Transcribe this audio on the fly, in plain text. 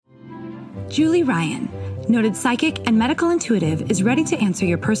Julie Ryan, noted psychic and medical intuitive, is ready to answer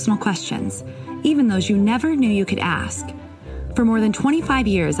your personal questions, even those you never knew you could ask. For more than 25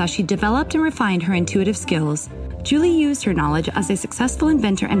 years, as she developed and refined her intuitive skills, Julie used her knowledge as a successful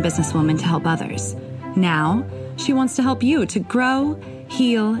inventor and businesswoman to help others. Now, she wants to help you to grow,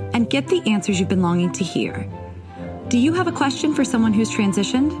 heal, and get the answers you've been longing to hear. Do you have a question for someone who's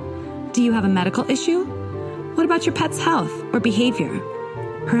transitioned? Do you have a medical issue? What about your pet's health or behavior?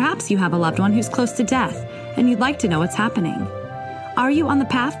 Perhaps you have a loved one who's close to death and you'd like to know what's happening. Are you on the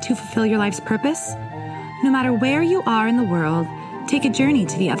path to fulfill your life's purpose? No matter where you are in the world, take a journey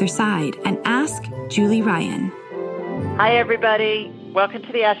to the other side and ask Julie Ryan. Hi, everybody. Welcome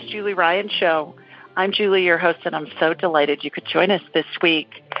to the Ask Julie Ryan Show. I'm Julie, your host, and I'm so delighted you could join us this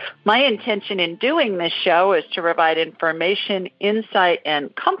week. My intention in doing this show is to provide information, insight,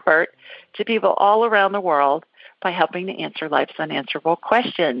 and comfort to people all around the world by helping to answer life's unanswerable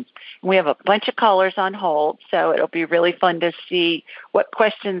questions. We have a bunch of callers on hold, so it'll be really fun to see what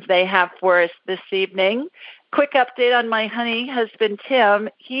questions they have for us this evening. Quick update on my honey husband, Tim.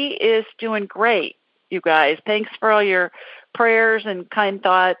 He is doing great, you guys. Thanks for all your prayers and kind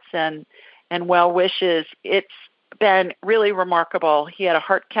thoughts and well wishes. It's been really remarkable. He had a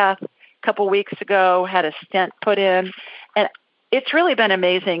heart cath a couple weeks ago, had a stent put in, and it's really been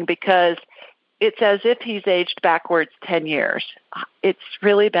amazing because it's as if he's aged backwards 10 years. It's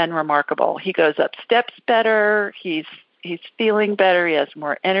really been remarkable. He goes up steps better. He's feeling better. He has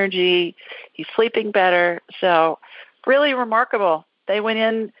more energy. He's sleeping better. So really remarkable. They went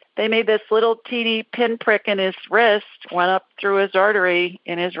in, they made this little teeny pinprick in his wrist, went up through his artery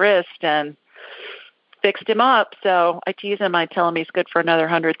in his wrist and fixed him up. So I tease him. I tell him he's good for another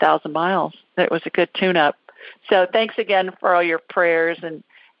 100,000 miles. It was a good tune-up. So thanks again for all your prayers and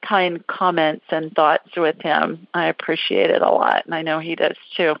kind comments and thoughts with him. I appreciate it a lot, and I know he does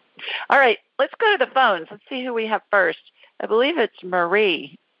too. All right, let's go to the phones. Let's see who we have first. I believe it's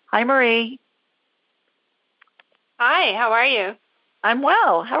Marie. Hi, Marie. Hi, how are you? I'm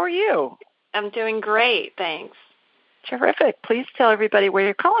well. How are you? I'm doing great, thanks. Terrific. Please tell everybody where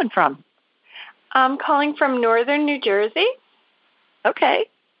you're calling from. I'm calling from northern New Jersey. Okay,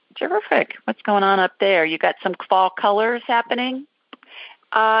 terrific. What's going on up there? You got some fall colors happening?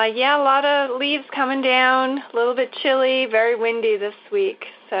 Yeah, a lot of leaves coming down, a little bit chilly, very windy this week.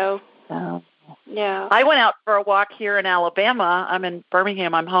 So, yeah. I went out for a walk here in Alabama. I'm in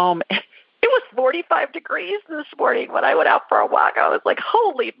Birmingham. I'm home. It was 45 degrees this morning when I went out for a walk. I was like,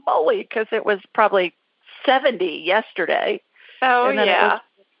 holy moly, because it was probably 70 yesterday. Oh, yeah.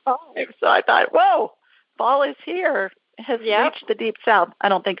 So I thought, whoa, fall is here. It has reached the deep south. I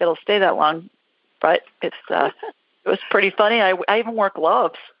don't think it'll stay that long, but it's it was pretty funny. I even wore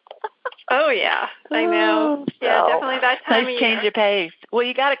gloves. Oh, yeah. I know. Yeah, definitely that time of year. Nice change of pace. Well,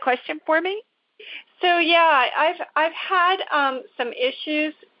 you got a question for me? So, yeah, I've had some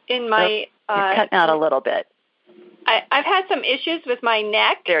issues in my... You're cutting out a little bit. I've had some issues with my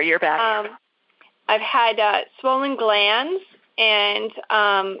neck. There, you're back. I've had swollen glands, and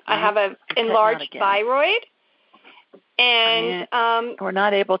I have an enlarged thyroid. And we're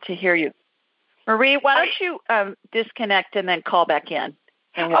not able to hear you. Marie, why don't you disconnect and then call back in?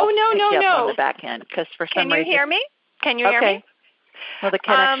 And we'll no. On the back end, because for some reason. Can you hear me? Can you hear me? Well, the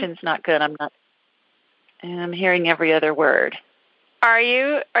connection's not good. I'm hearing every other word. Are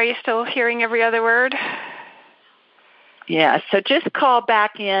you still hearing every other word? Yeah. So just call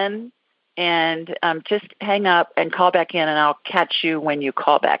back in, and just hang up and call back in, and I'll catch you when you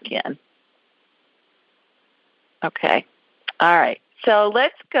call back in. Okay. All right. So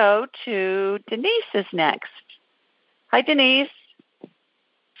let's go to Denise is next. Hi, Denise.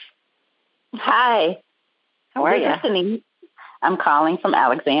 Hi. How are you? This is Denise. I'm calling from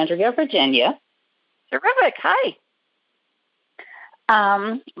Alexandria, Virginia. Terrific. Hi.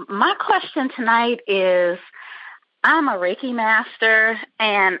 My question tonight is, I'm a Reiki master,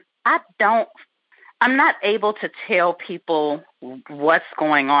 and I'm not able to tell people what's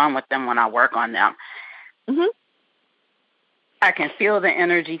going on with them when I work on them. Mm-hmm. I can feel the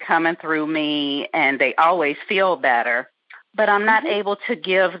energy coming through me, and they always feel better, but I'm not able to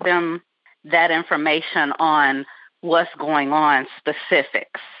give them that information on what's going on,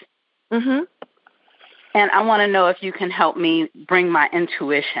 specifics. Mm-hmm. And I want to know if you can help me bring my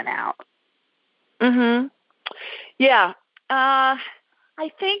intuition out. Mm-hmm. Yeah. I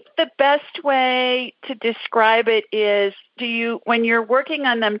think the best way to describe it is, when you're working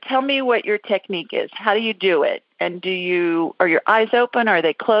on them, tell me what your technique is. How do you do it? And are your eyes open? Are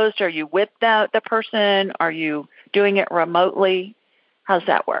they closed? Are you with the person? Are you doing it remotely? How's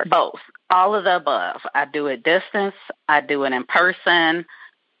that work? Both. All of the above. I do it distance. I do it in person.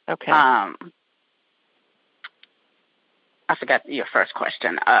 Okay. I forgot your first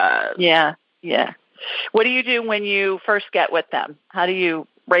question. Yeah. What do you do when you first get with them? How do you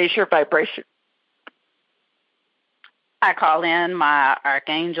raise your vibration? I call in my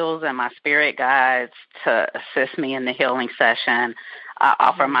archangels and my spirit guides to assist me in the healing session. I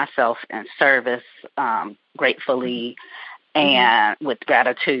offer myself in service gratefully and with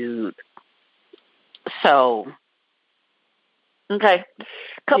gratitude. So, okay,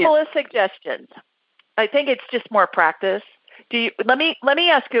 couple of suggestions. I think it's just more practice. Let me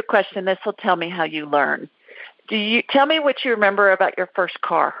ask you a question. This will tell me how you learn. Tell me what you remember about your first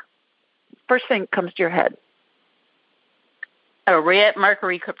car? First thing that comes to your head. A red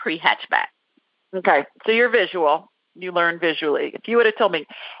Mercury Capri hatchback. Okay, so you're visual. You learn visually. If you would have told me,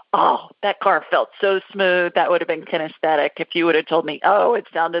 oh, that car felt so smooth, that would have been kinesthetic. If you would have told me, oh, it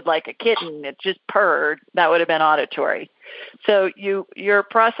sounded like a kitten, it just purred, that would have been auditory. So you're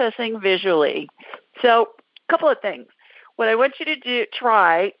processing visually. So a couple of things. What I want you to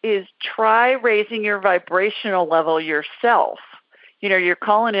try raising your vibrational level yourself. You're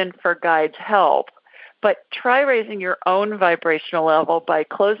calling in for guides' help, but try raising your own vibrational level by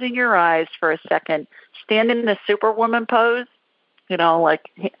closing your eyes for a second. Stand in the Superwoman pose,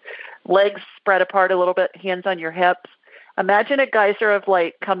 like legs spread apart a little bit, hands on your hips. Imagine a geyser of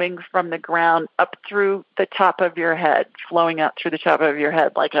light coming from the ground up through the top of your head, flowing out through the top of your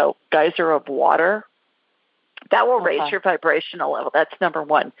head like a geyser of water. That will raise your vibrational level. That's number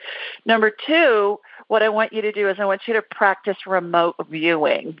one. Number two, what I want you to do is I want you to practice remote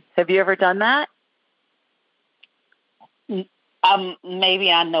viewing. Have you ever done that?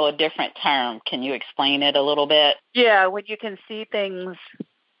 Maybe I know a different term. Can you explain it a little bit? Yeah, when you can see things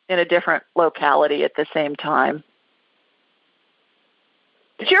in a different locality at the same time.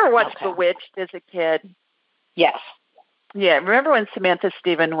 Did you ever watch Bewitched as a kid? Yes. Yeah, remember when Samantha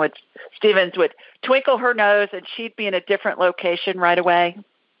Stevens would twinkle her nose and she'd be in a different location right away?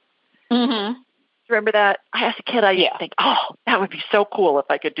 Mm-hmm. Remember that? As a kid, I used to think, oh, that would be so cool if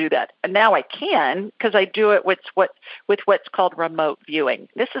I could do that. And now I can because I do it with what's called remote viewing.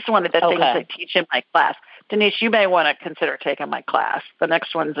 This is one of the things I teach in my class. Denise, you may want to consider taking my class. The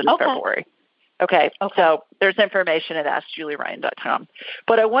next one's in February. Okay, so there's information at AskJulieRyan.com.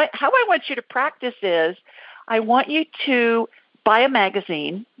 But how I want you to practice is I want you to buy a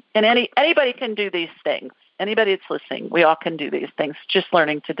magazine, and anybody can do these things. Anybody that's listening, we all can do these things, just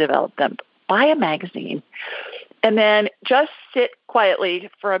learning to develop them. Buy a magazine, and then just sit quietly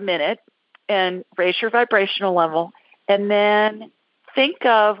for a minute and raise your vibrational level, and then think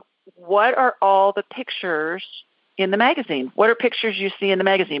of what are all the pictures in the magazine. What are pictures you see in the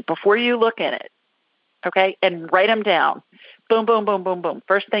magazine before you look in it, okay? And write them down. Boom, boom, boom, boom, boom.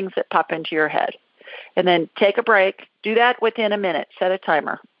 First things that pop into your head. And then take a break. Do that within a minute. Set a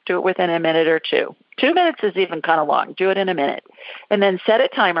timer. Do it within a minute or two. 2 minutes is even kind of long. Do it in a minute. And then set a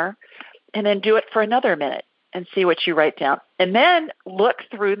timer. And then do it for another minute and see what you write down. And then look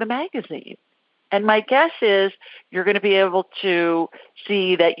through the magazine. And my guess is you're going to be able to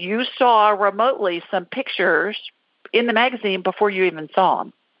see that you saw remotely some pictures in the magazine before you even saw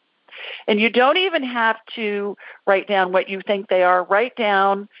them. And you don't even have to write down what you think they are. Write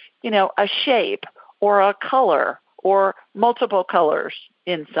down, a shape or a color or multiple colors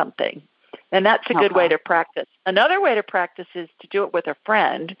in something. And that's a good way to practice. Another way to practice is to do it with a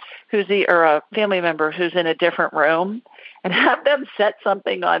friend or a family member who's in a different room and have them set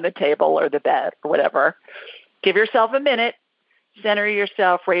something on the table or the bed or whatever. Give yourself a minute, center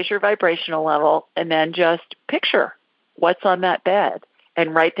yourself, raise your vibrational level, and then just picture what's on that bed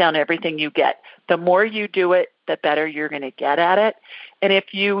and write down everything you get. The more you do it, the better you're going to get at it. And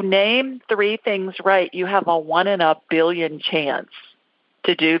if you name 3 things right, you have a 1 in a billion chance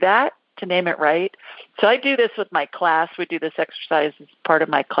to do that. To name it right. So I do this with my class. We do this exercise as part of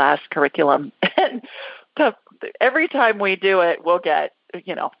my class curriculum. And every time we do it, we'll get,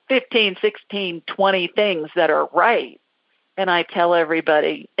 15, 16, 20 things that are right. And I tell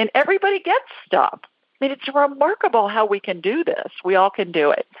everybody, and everybody gets stuff. I mean, it's remarkable how we can do this. We all can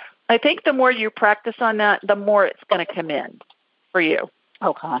do it. I think the more you practice on that, the more it's going to come in for you.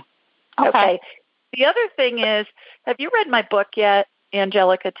 Okay. The other thing is, have you read my book yet?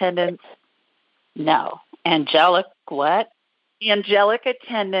 Angelic Attendants? No. Angelic what? Angelic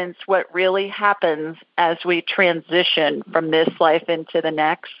Attendants, what really happens as we transition from this life into the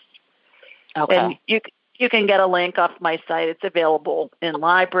next. Okay. And you can get a link off my site. It's available in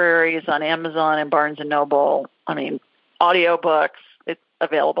libraries, on Amazon and Barnes & Noble. Audiobooks. It's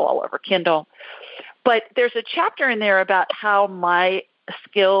available all over Kindle. But there's a chapter in there about how my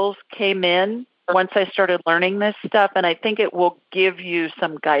skills came in once I started learning this stuff, and I think it will give you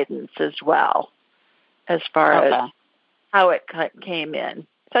some guidance as well as far as how it came in.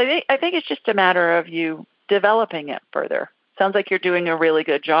 So I think it's just a matter of you developing it further. Sounds like you're doing a really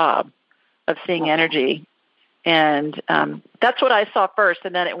good job of seeing energy. And that's what I saw first,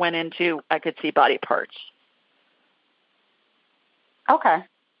 and then it went into I could see body parts. Okay.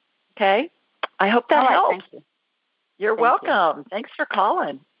 Okay. I hope that helps. Thank you. You're welcome. Thanks for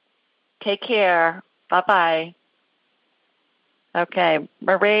calling. Take care. Bye-bye. Okay.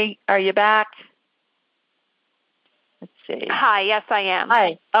 Marie, are you back? Let's see. Hi, yes, I am.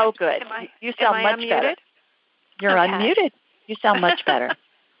 Hi. Oh, good. You sound much better. You're unmuted. You sound much better.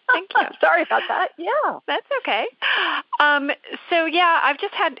 Thank you. Sorry about that. Yeah. That's okay. I've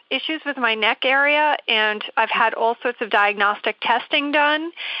just had issues with my neck area, and I've had all sorts of diagnostic testing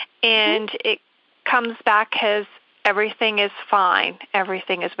done, and it comes back as everything is fine.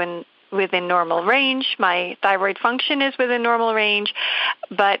 Everything has been within normal range. My thyroid function is within normal range,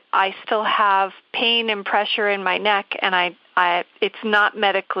 but I still have pain and pressure in my neck, and it's not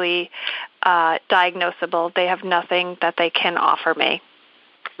medically diagnosable. They have nothing that they can offer me.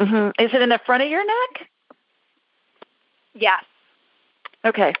 Mm-hmm. Is it in the front of your neck? Yes.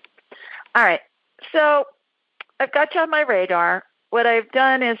 Okay. All right. So I've got you on my radar. What I've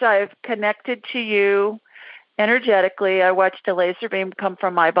done is I've connected to you energetically. I watched a laser beam come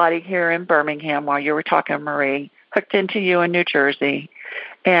from my body here in Birmingham while you were talking, Marie, hooked into you in New Jersey.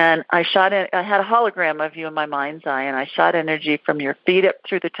 And I had a hologram of you in my mind's eye, and I shot energy from your feet up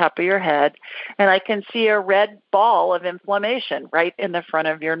through the top of your head, and I can see a red ball of inflammation right in the front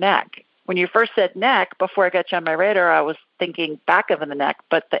of your neck. When you first said neck, before I got you on my radar, I was thinking back of the neck,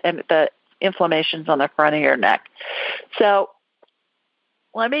 but the inflammation's on the front of your neck. So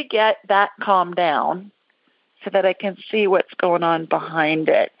let me get that calmed down so that I can see what's going on behind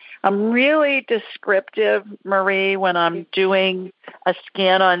it. I'm really descriptive, Marie, when I'm doing a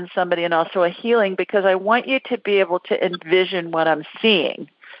scan on somebody and also a healing, because I want you to be able to envision what I'm seeing,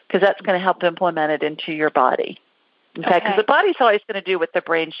 because that's going to help implement it into your body. Okay, because the body's always going to do what the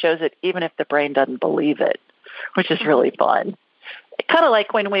brain shows it, even if the brain doesn't believe it, which is really fun. Kind of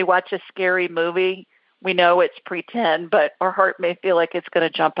like when we watch a scary movie, we know it's pretend, but our heart may feel like it's going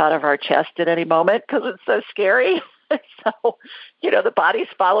to jump out of our chest at any moment because it's so scary. So, the body's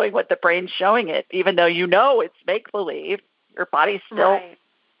following what the brain's showing it, even though it's make-believe. Your body's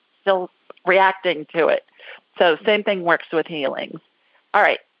still reacting to it. So same thing works with healing. All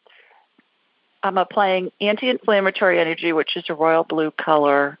right. I'm applying anti-inflammatory energy, which is a royal blue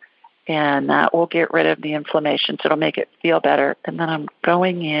color, and that will get rid of the inflammation, so it'll make it feel better. And then I'm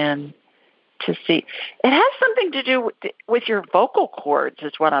going in to see. It has something to do with your vocal cords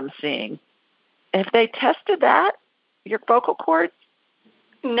is what I'm seeing. Have they tested that, your vocal cords?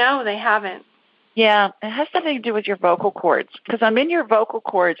 No, they haven't. Yeah, it has something to do with your vocal cords, because I'm in your vocal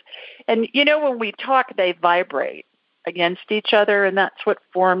cords. And, when we talk, they vibrate against each other, and that's what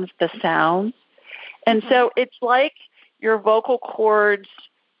forms the sounds. And so it's like your vocal cords,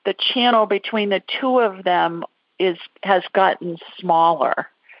 the channel between the two of them has gotten smaller.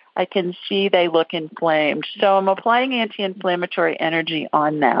 I can see they look inflamed. So I'm applying anti-inflammatory energy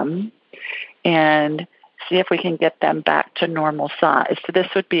on them and see if we can get them back to normal size. So this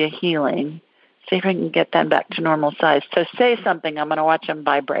would be a healing. See if we can get them back to normal size. So say something. I'm going to watch them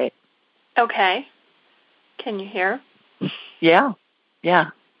vibrate. Okay. Can you hear? Yeah.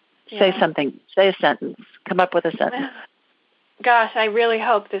 Say something. Say a sentence. Come up with a sentence. Gosh, I really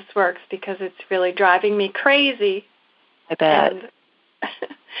hope this works because it's really driving me crazy. I bet. And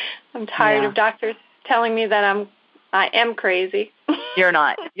I'm tired of doctors telling me that I am crazy. You're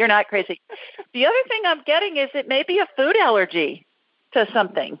not. You're not crazy. The other thing I'm getting is it may be a food allergy to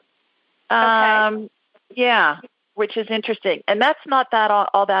something. Okay. Yeah, which is interesting. And that's not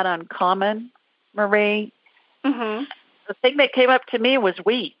all that uncommon, Marie. Mm-hmm. The thing that came up to me was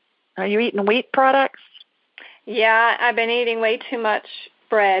wheat. Are you eating wheat products? Yeah, I've been eating way too much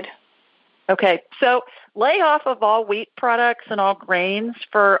bread. Okay, so lay off of all wheat products and all grains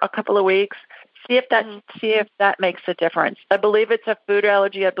for a couple of weeks. See if that makes a difference. I believe it's a food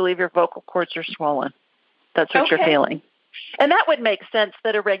allergy. I believe your vocal cords are swollen. That's what you're feeling. And that would make sense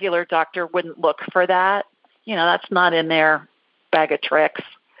that a regular doctor wouldn't look for that. That's not in their bag of tricks.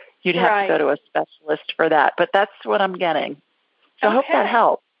 You'd have to go to a specialist for that. But that's what I'm getting. So I hope that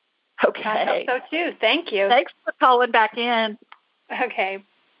helps. Okay. I hope so too. Thank you. Thanks for calling back in. Okay.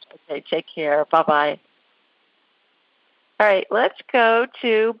 Okay, take care. Bye-bye. All right, let's go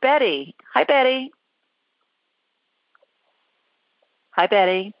to Betty. Hi, Betty. Hi,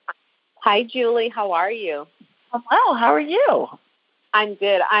 Betty. Hi, Julie. How are you? I'm well. How are you? I'm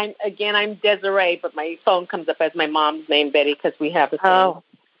good. I'm Desiree, but my phone comes up as my mom's name, Betty, because we have the same. Oh,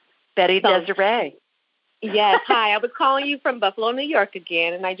 Betty Desiree. Yes. Hi. I was calling you from Buffalo, New York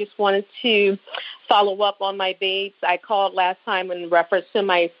again, and I just wanted to follow up on my babes. I called last time in reference to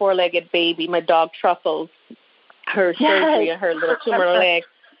my four-legged baby, my dog Truffles, her surgery and her little tumor leg.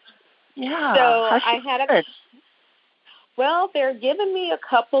 Yeah. So I had well, they're giving me a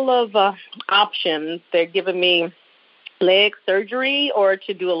couple of options. They're giving me leg surgery or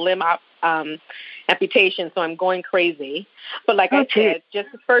to do a limb amputation, so I'm going crazy. But like I said, just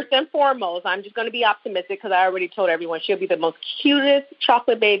first and foremost, I'm just going to be optimistic because I already told everyone she'll be the most cutest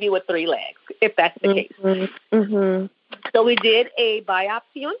chocolate baby with 3 legs, if that's the case. Mm-hmm. So we did a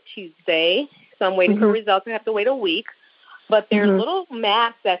biopsy on Tuesday, so I'm waiting for results. I have to wait a week. But there's little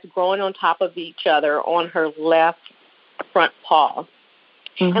mass that's growing on top of each other on her left front paw.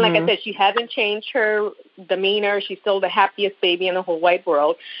 And like I said, she hasn't changed her demeanor. She's still the happiest baby in the whole wide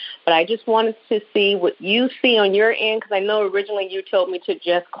world. But I just wanted to see what you see on your end, because I know originally you told me to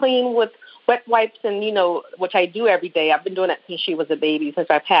just clean with wet wipes and, which I do every day. I've been doing that since she was a baby, since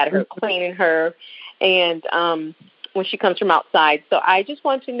I've had her, cleaning her and when she comes from outside. So I just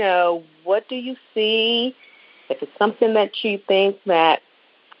want to know, what do you see? If it's something that you think that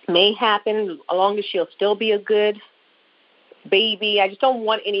may happen, as long as she'll still be a good baby. I just don't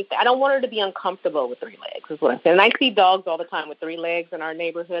want anything. I don't want her to be uncomfortable with 3 legs, is what I'm saying. And I see dogs all the time with 3 legs in our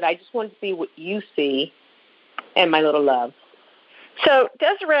neighborhood. I just want to see what you see and my little love. So,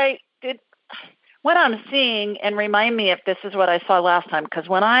 Desiree, what I'm seeing, and remind me if this is what I saw last time, because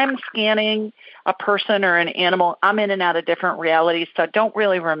when I'm scanning a person or an animal, I'm in and out of different realities, so I don't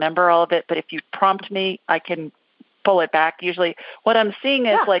really remember all of it, but if you prompt me, I can pull it back. Usually what I'm seeing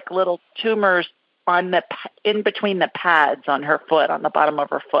is like little tumors in between the pads on her foot, on the bottom of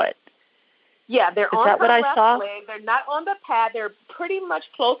her foot. Yeah, they're on her left leg. They're not on the pad. They're pretty much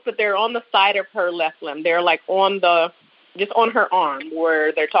close, but they're on the side of her left limb. They're like just on her arm,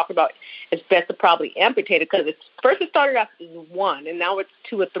 where they're talking about it's best to probably amputate it, because first it started off as 1, and now it's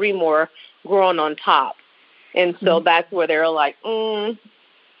 2 or 3 more growing on top. And so that's where they're like,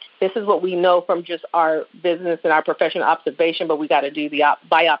 this is what we know from just our business and our professional observation, but we got to do the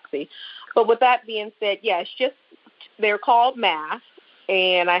biopsy. But with that being said, it's just, they're called mass,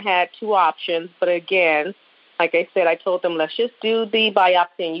 and I had 2 options. But again, like I said, I told them, let's just do the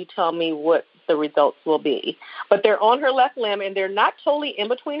biopsy and you tell me what the results will be. But they're on her left limb, and they're not totally in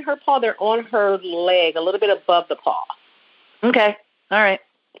between her paw. They're on her leg, a little bit above the paw. Okay. All right.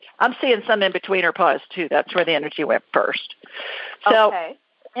 I'm seeing some in between her paws, too. That's where the energy went first. So,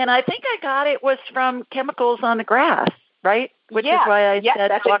 and I think I got it was from chemicals on the grass, right? Which is why I said...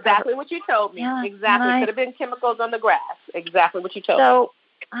 that's exactly what you told me. Yeah, exactly. Could have been chemicals on the grass. Exactly what you told me. So,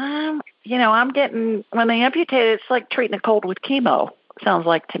 I'm getting... When they amputate it, it's like treating a cold with chemo, sounds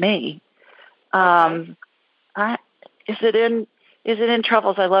like to me. Is it in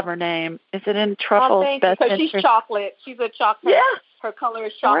Truffles? I love her name. Is it in Truffles' best interest? Because she's chocolate. She's a chocolate. Yeah. Her color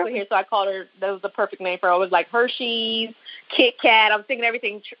is chocolate here, so I called her, that was the perfect name for her. I was like Hershey's, Kit Kat. I was thinking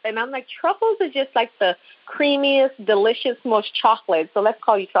everything. And I'm like, Truffles is just like the creamiest, delicious, most chocolate. So let's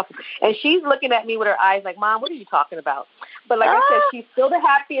call you Truffles. And she's looking at me with her eyes like, Mom, what are you talking about? But like I said, she's still the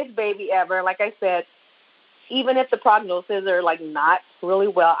happiest baby ever. And like I said, even if the prognosis are like not really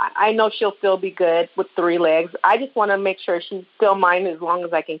well, I know she'll still be good with 3 legs. I just want to make sure she's still mine as long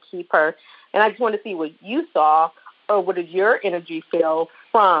as I can keep her. And I just want to see what you saw, or what did your energy feel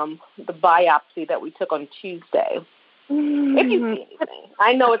from the biopsy that we took on Tuesday? If you see anything.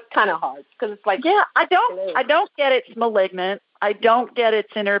 I know it's kind of hard because it's like... Yeah, I don't get it's malignant. I don't get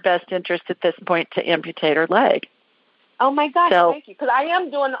it's in her best interest at this point to amputate her leg. Oh, my gosh, thank you. Because I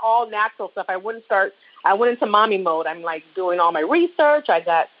am doing all natural stuff. I went into mommy mode. I'm like doing all my research. I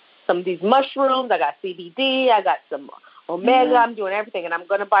got some of these mushrooms. I got CBD. I got some omega. I'm doing everything. And I'm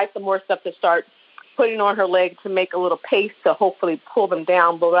going to buy some more stuff to start putting on her leg to make a little paste to hopefully pull them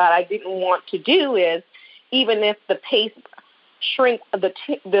down. But what I didn't want to do is, even if the paste shrink the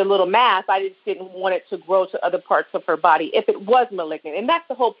little mass, I just didn't want it to grow to other parts of her body if it was malignant. And that's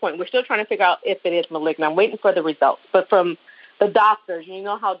the whole point. We're still trying to figure out if it is malignant. I'm waiting for the results. But from the doctors, you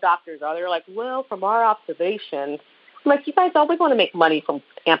know how doctors are. They're like, well, from our observations, I'm like, you guys always want to make money from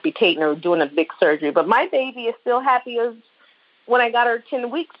amputating or doing a big surgery. But my baby is still happy as when I got her 10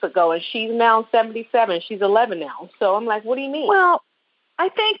 weeks ago, and she's now 77. She's 11 now. So I'm like, what do you mean? Well, I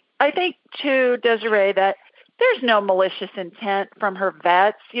think too, Desiree, that there's no malicious intent from her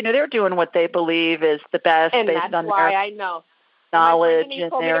vets. They're doing what they believe is the best and based on why their I know. knowledge. My friend Denise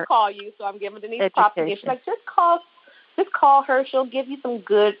told me to call you, so I'm giving Denise props again. She's like, just call her. She'll give you some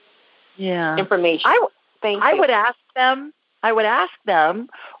good information. I would ask them I would ask them,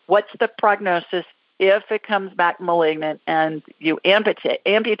 what's the prognosis if it comes back malignant and you amputate,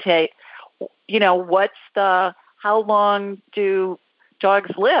 how long do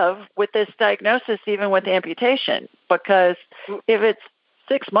dogs live with this diagnosis, even with amputation? Because if it's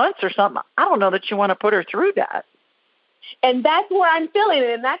 6 months or something, I don't know that you want to put her through that. And that's where I'm feeling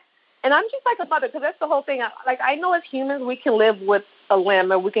it. And I'm just like a mother, because that's the whole thing. I know as humans we can live with a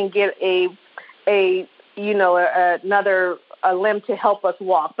limb, and we can get another limb to help us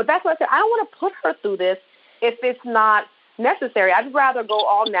walk. But that's what I said. I don't want to put her through this if it's not necessary. I'd rather go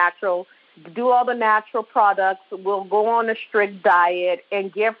all natural, do all the natural products. We'll go on a strict diet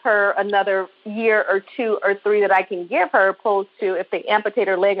and give her another year or 2 or 3 that I can give her, opposed to if they amputate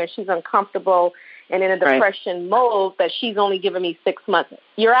her leg and she's uncomfortable and in a depression mode, that she's only giving me 6 months.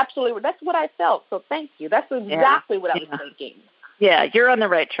 You're absolutely right. That's what I felt. So thank you. That's exactly what I was thinking. Yeah, you're on the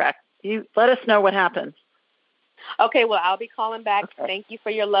right track. You let us know what happens. Okay, well, I'll be calling back. Okay. Thank you for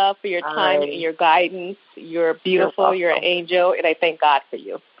your love, for your time, and your guidance. You're beautiful. You're an angel, and I thank God for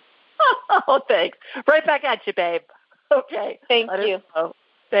you. Oh, thanks. Right back at you, babe. Okay. Thank you.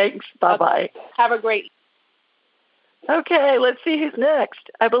 Thanks. Bye-bye. Okay. Have a great. Okay, let's see who's next.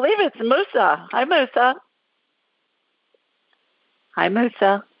 I believe it's Musa. Hi, Musa. Hi,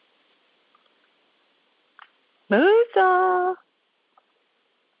 Musa. Musa.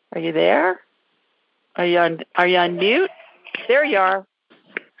 Are you there? Are you on mute? There you are.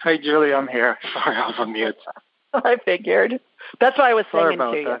 Hi, Julie. I'm here. Sorry, I was on mute. I figured. That's why I was singing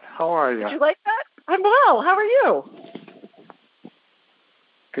to you. That. How are you? Did you like that? I'm well. How are you?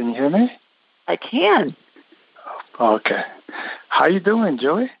 Can you hear me? I can. Okay. How you doing,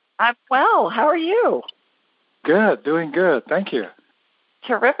 Julie? I'm well. How are you? Good. Doing good. Thank you.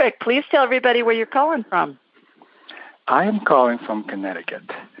 Terrific. Please tell everybody where you're calling from. I am calling from Connecticut.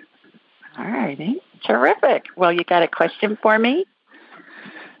 All righty. Terrific. Well, you got a question for me?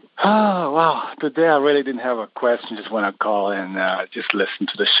 Oh, wow. Today I really didn't have a question. Just want to call and just listen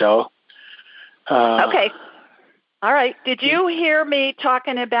to the show. Okay. All right. Did you hear me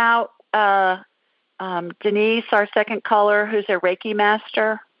talking about Denise, our second caller, who's a Reiki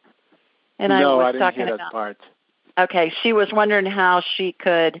master? And no, I didn't hear that part. Okay. She was wondering how she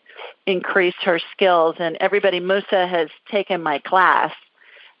could increase her skills. And everybody, Musa has taken my class,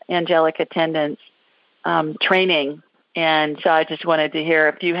 Angelic Attendance training. And so I just wanted to hear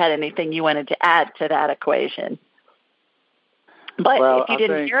if you had anything you wanted to add to that equation. But if you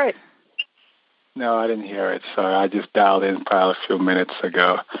didn't hear it. No, I didn't hear it. So I just dialed in probably a few minutes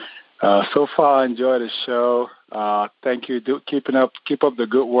ago. So far, I enjoy the show. Thank you. Keep up the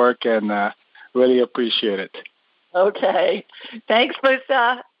good work, and really appreciate it. Okay. Thanks,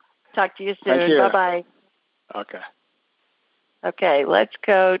 Musa. Talk to you soon. Thank you. Bye-bye. Okay. Okay, let's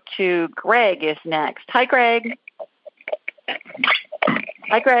go to Greg is next. Hi, Greg.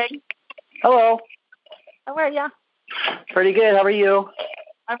 Hi, Greg. Hello. How are you? Pretty good. How are you?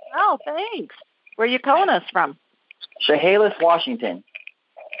 I'm well, thanks. Where are you calling us from? Chehalis, Washington.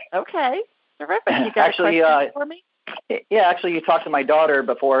 Okay. Terrific. You got actually, a question for me? Yeah, actually, you talked to my daughter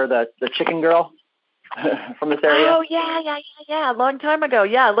before, the chicken girl from this area. Oh, yeah. A long time ago.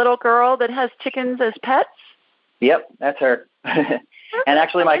 Yeah, a little girl that has chickens as pets. Yep, that's her. And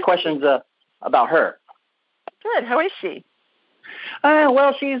actually, my question's about her. Good. How is she?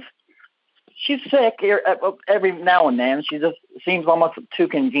 Well, she's sick every now and then. She just seems almost too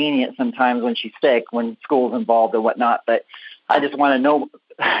convenient sometimes when she's sick, when school's involved or whatnot. But I just want to know.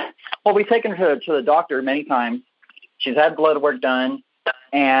 Well, we've taken her to the doctor many times. She's had blood work done,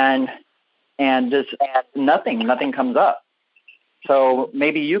 and just nothing comes up. So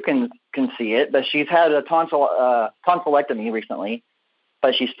maybe you can see it. But she's had a tonsillectomy recently,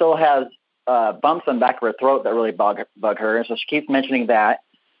 but she still has bumps on the back of her throat that really bug her. And so she keeps mentioning that.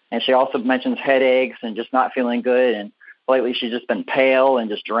 And she also mentions headaches and just not feeling good. And lately she's just been pale and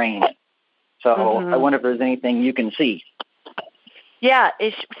just drained. So I wonder if there's anything you can see. Yeah.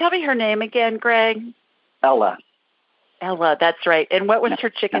 Tell me her name again, Greg. Ella, that's right. And what was her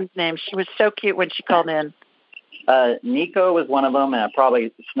chicken's name? She was so cute when she called in. Nico was one of them, and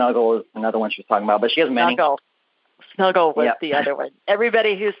probably Snuggle is another one she was talking about. But she has many. Snuggle was the other one.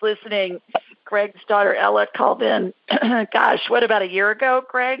 Everybody who's listening, Greg's daughter Ella called in, gosh, what, about a year ago,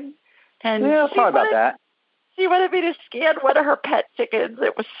 Greg? And yeah, probably about that. She wanted me to scan one of her pet chickens.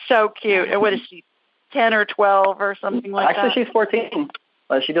 It was so cute. And what is she, 10 or 12 or something like that? Actually, she's 14.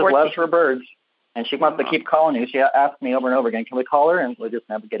 But she just loves her birds. And she wants to keep calling you. She asked me over and over again, can we call her? And we'll just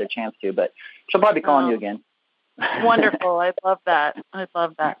never get a chance to. But she'll probably be calling you again. Wonderful. I love that.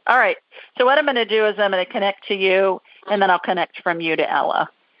 All right. So what I'm going to do is I'm going to connect to you, and then I'll connect from you to Ella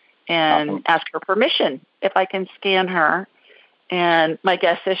and ask her permission if I can scan her. And my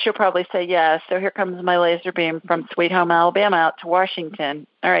guess is she'll probably say yes. So here comes my laser beam from Sweet Home, Alabama out to Washington.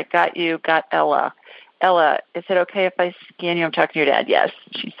 All right, got you, got Ella. Ella, is it okay if I scan you? I'm talking to your dad. Yes.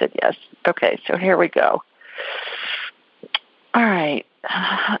 She said yes. Okay, so here we go. All right.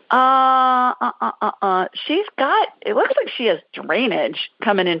 She's got, it looks like she has drainage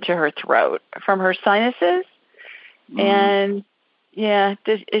coming into her throat from her sinuses. Mm-hmm. And, yeah,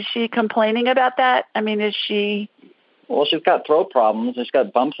 is she complaining about that? I mean, is she... Well, she's got throat problems. She's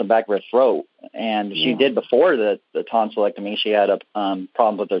got bumps in the back of her throat. And she did before the tonsillectomy. She had a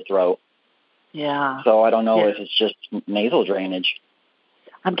problem with her throat. Yeah. So I don't know if it's just nasal drainage.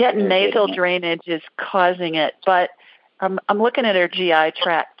 I'm getting nasal drainage is causing it. But I'm looking at her GI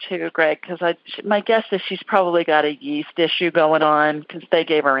tract, too, Greg, because my guess is she's probably got a yeast issue going on because they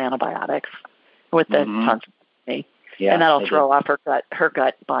gave her antibiotics with the tonsillectomy. Yeah, and that'll throw off her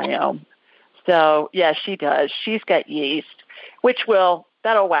gut biome. So, yeah, she does. She's got yeast,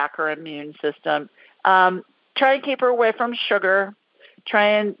 that'll whack her immune system. Try and keep her away from sugar.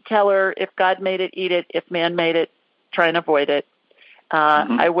 Try and tell her if God made it, eat it. If man made it, try and avoid it.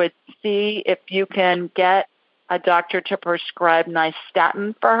 I would see if you can get a doctor to prescribe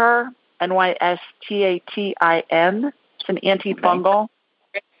nystatin for her, Nystatin. It's an antifungal.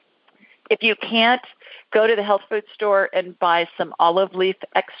 Okay. If you can't, go to the health food store and buy some olive leaf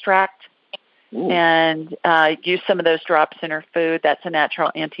extract. Ooh. And use some of those drops in her food. That's a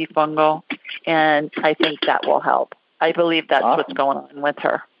natural antifungal, and I think that will help. I believe that's what's going on with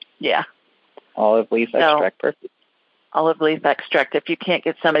her. Yeah. Olive leaf extract, perfect. Olive leaf extract. If you can't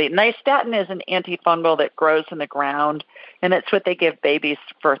get somebody, nystatin is an antifungal that grows in the ground, and it's what they give babies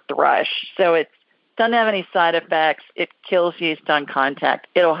for thrush. So it doesn't have any side effects. It kills yeast on contact.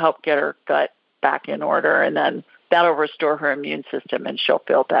 It'll help get her gut back in order, and then that'll restore her immune system, and she'll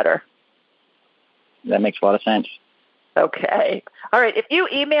feel better. That makes a lot of sense. Okay. All right. If you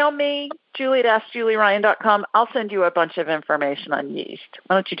email me, Julie@AskJulieRyan.com, I'll send you a bunch of information on yeast.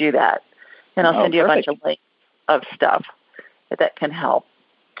 Why don't you do that? And I'll send you a bunch of links of stuff that can help.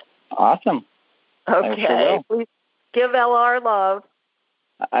 Awesome. Okay. Sure please give Ella our love.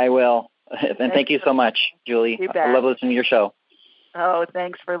 I will. And thank you so much, Julie. You bet. I love listening to your show. Oh,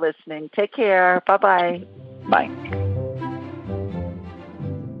 thanks for listening. Take care. Bye-bye. Bye.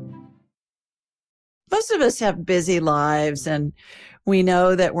 Most of us have busy lives, and we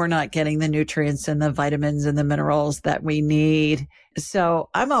know that we're not getting the nutrients and the vitamins and the minerals that we need. So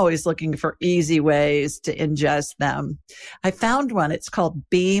I'm always looking for easy ways to ingest them. I found one. It's called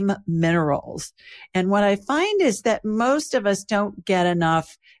Beam Minerals. And what I find is that most of us don't get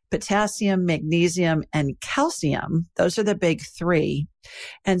enough potassium, magnesium, and calcium. Those are the big three.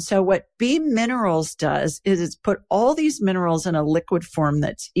 And so what Beam Minerals does is it's put all these minerals in a liquid form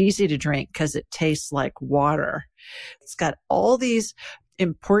that's easy to drink because it tastes like water. It's got all these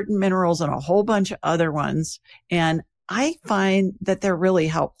important minerals and a whole bunch of other ones. And I find that they're really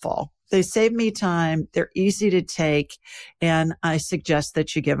helpful. They save me time. They're easy to take. And I suggest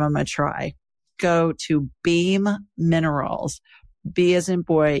that you give them a try. Go to Beam Minerals. B as in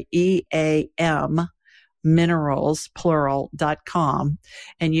boy, EAM, minerals, plural.com,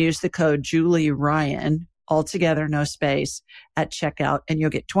 and use the code Julie Ryan, altogether, no space, at checkout, and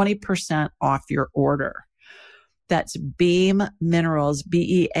you'll get 20% off your order. That's Beam Minerals,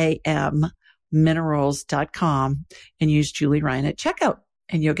 BEAM, minerals.com, and use Julie Ryan at checkout,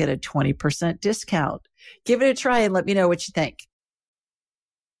 and you'll get a 20% discount. Give it a try and let me know what you think.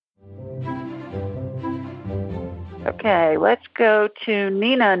 Okay, let's go to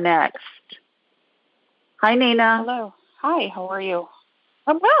Nina next. Hi, Nina. Hello. Hi, how are you?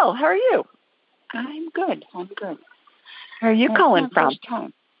 I'm well. How are you? I'm good. Where are you calling from? First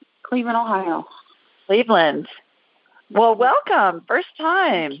time. Cleveland, Ohio. Cleveland. Well, welcome. First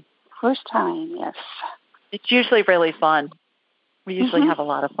time. First time, yes. It's usually really fun. We usually have a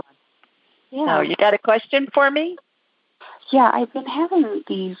lot of fun. Yeah. So you got a question for me? Yeah, I've been having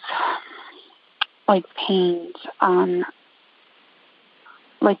these pains on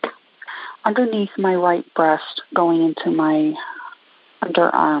underneath my right breast going into my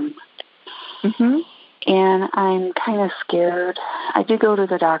underarm. And I'm kind of scared. I did go to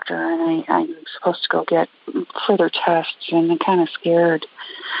the doctor, and I'm supposed to go get further tests, and I'm kind of scared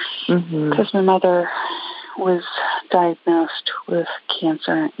because my mother was diagnosed with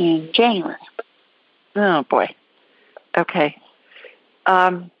cancer in January. Oh, boy. Okay.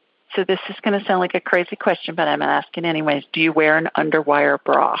 So this is going to sound like a crazy question, but I'm asking anyways. Do you wear an underwire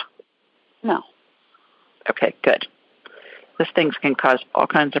bra? No. Okay, good. Those things can cause all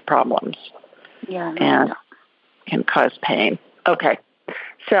kinds of problems. Yeah. And can cause pain. Okay.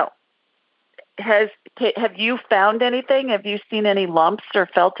 So have you found anything? Have you seen any lumps or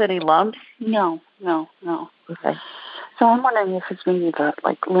felt any lumps? No. Okay. So I'm wondering if it's maybe the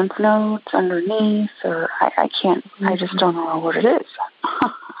lymph nodes underneath, or I can't. I just don't know what it is.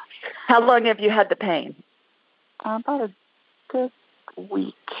 How long have you had the pain? About a good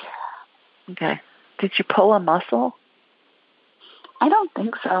week. Okay. Did you pull a muscle? I don't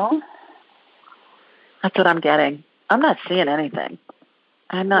think so. That's what I'm getting. I'm not seeing anything.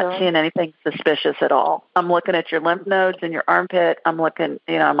 I'm not seeing anything suspicious at all. I'm looking at your lymph nodes and your armpit. I'm looking,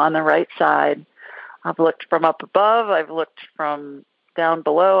 I'm on the right side. I've looked from up above. I've looked from down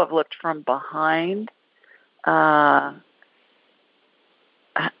below. I've looked from behind. I'm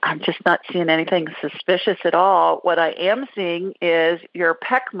just not seeing anything suspicious at all. What I am seeing is your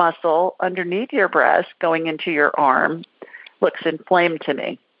pec muscle underneath your breast going into your arm looks inflamed to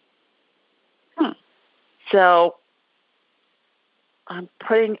me. So I'm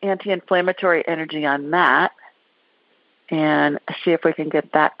putting anti-inflammatory energy on that and see if we can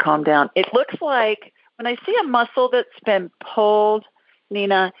get that calmed down. It looks like when I see a muscle that's been pulled,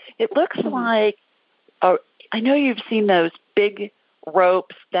 Nina, it looks like, I know you've seen those big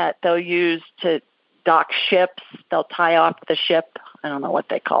ropes that they'll use to dock ships. They'll tie off the ship. I don't know what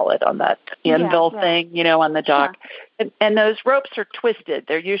they call it on that anvil thing, on the dock. Yeah. And those ropes are twisted.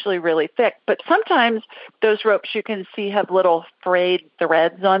 They're usually really thick. But sometimes those ropes you can see have little frayed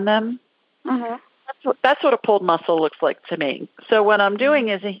threads on them. Mm-hmm. That's what a pulled muscle looks like to me. So what I'm doing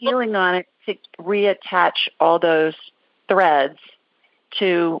is a healing on it to reattach all those threads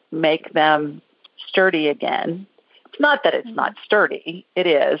to make them sturdy again. It's not that it's not sturdy. It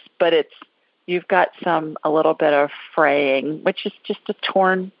is, but you've got a little bit of fraying, which is just a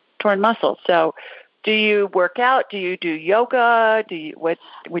torn muscle. So do you work out? Do you do yoga? Did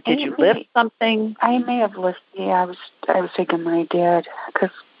you lift something? I may have lifted. Yeah, I was taking my dad because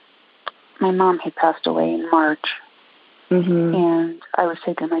my mom had passed away in March. Mm-hmm. And I was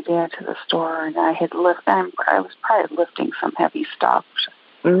taking my dad to the store, and I was probably lifting some heavy stuff.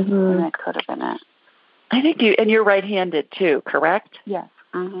 Mm-hmm. And that could have been it. I think you're right-handed too, correct? Yes.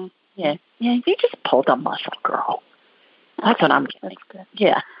 Mm-hmm. Yeah, you just pulled a muscle, girl. That's what I'm getting. That's good.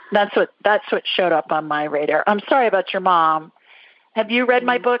 Yeah, that's what showed up on my radar. I'm sorry about your mom. Have you read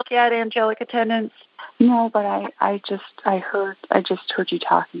my book yet, Angelic Attendants? No, but I just heard you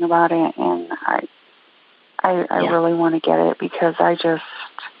talking about it, and I really want to get it because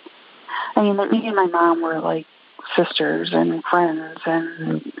me and my mom were like sisters and friends,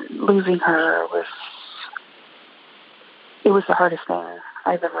 and losing her was the hardest thing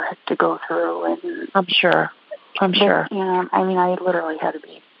I've ever had to go through. And I'm sure. I literally had to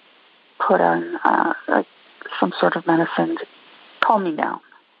be put on some sort of medicine to calm me down,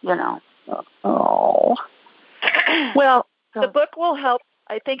 Oh. Well, the book will help.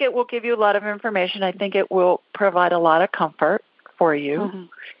 I think it will give you a lot of information. I think it will provide a lot of comfort for you.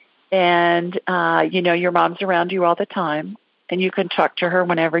 Mm-hmm. And, your mom's around you all the time, and you can talk to her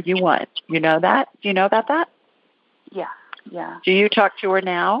whenever you want. You know that? Do you know about that? Yeah. Do you talk to her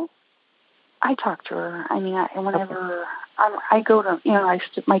now? I talk to her. Whenever I go to,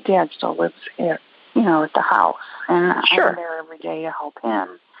 my dad still lives at the house, and sure. I'm there every day to help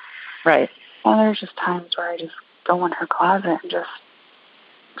him. Right. And there's just times where I just go in her closet and just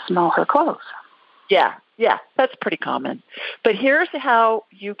smell her clothes. Yeah, that's pretty common. But here's how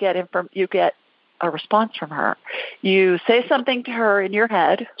you get a response from her. You say something to her in your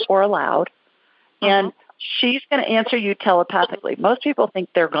head or aloud, and she's going to answer you telepathically. Most people think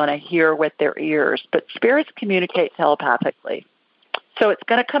they're going to hear with their ears, but spirits communicate telepathically. So it's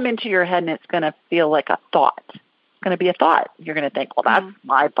going to come into your head, and it's going to feel like a thought. It's going to be a thought. You're going to think, well, that's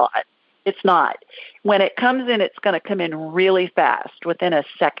my thought. It's not. When it comes in, it's going to come in really fast, within a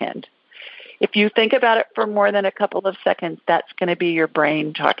second. If you think about it for more than a couple of seconds, that's going to be your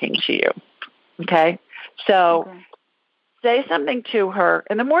brain talking to you. Okay? So say something to her,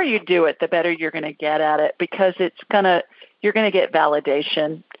 and the more you do it, the better you're going to get at it, because you're going to get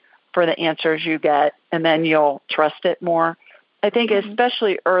validation for the answers you get, and then you'll trust it more. I think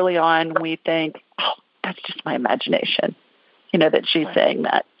especially early on, we think, oh, that's just my imagination, that she's saying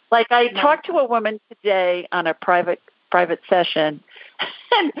that. Like I talked to a woman today on a private session,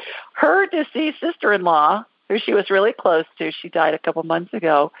 and her deceased sister-in-law, who she was really close to, she died a couple months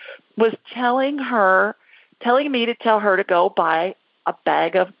ago, was telling me to tell her to go buy a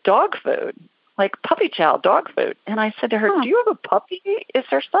bag of dog food, like puppy chow dog food. And I said to her, do you have a puppy? Is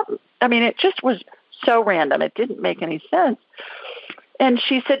there something? It just was so random. It didn't make any sense. And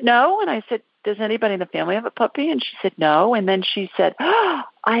she said, no. And I said, does anybody in the family have a puppy? And she said, no. And then she said,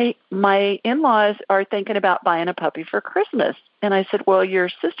 my in-laws are thinking about buying a puppy for Christmas. And I said, well, your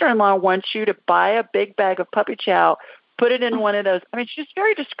sister-in-law wants you to buy a big bag of puppy chow, put it in one of those. I mean, she's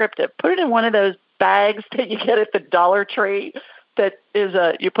very descriptive. Put it in one of those bags that you get at the Dollar Tree that is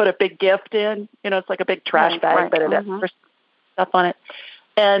you put a big gift in. It's like a big trash bag, but it has stuff on it.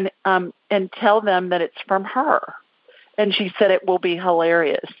 And tell them that it's from her. And she said it will be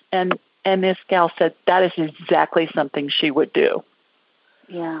hilarious. And this gal said that is exactly something she would do.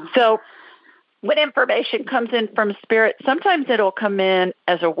 Yeah. So when information comes in from spirit, sometimes it'll come in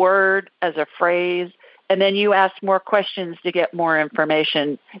as a word, as a phrase, and then you ask more questions to get more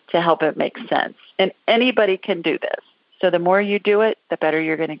information to help it make sense. And anybody can do this. So the more you do it, the better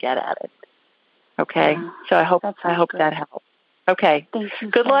you're going to get at it. Okay? Yeah, so I hope that helps. Okay. Thank you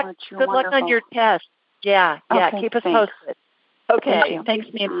Good so luck. much. You're Good wonderful. luck on your test. Yeah. Okay, Keep us thanks. posted. Okay. Thanks,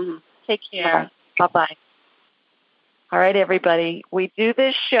 Nina. Mm-hmm. Take care. Bye-bye. All right, everybody. We do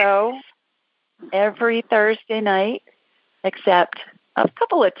this show every Thursday night, except a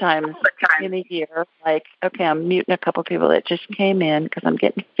couple of times in a year. Like, okay, I'm muting a couple people that just came in because I'm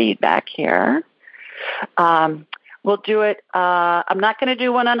getting feedback here. We'll do it. I'm not going to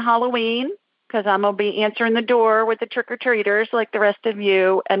do one on Halloween because I'm going to be answering the door with the trick-or-treaters like the rest of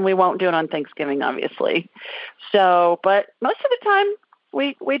you, and we won't do it on Thanksgiving, obviously. So, but most of the time,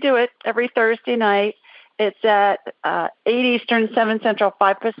 we do it every Thursday night. It's at 8 Eastern, 7 Central,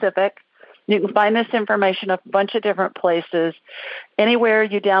 5 Pacific. You can find this information a bunch of different places. Anywhere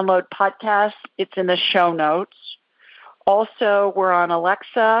you download podcasts, it's in the show notes. Also, we're on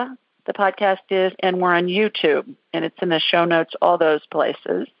Alexa, the podcast is, and we're on YouTube, and it's in the show notes, all those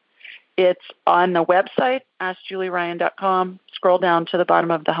places. It's on the website, AskJulieRyan.com. Scroll down to the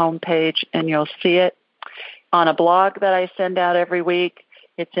bottom of the home page, and you'll see it. On a blog that I send out every week,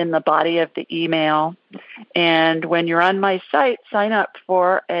 it's in the body of the email. And when you're on my site, sign up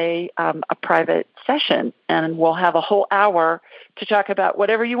for a private session, and we'll have a whole hour to talk about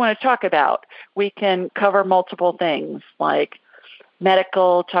whatever you want to talk about. We can cover multiple things like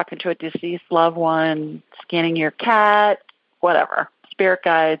medical, talking to a deceased loved one, scanning your cat, whatever. Spirit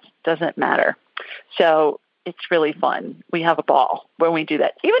guides, doesn't matter. So it's really fun. We have a ball when we do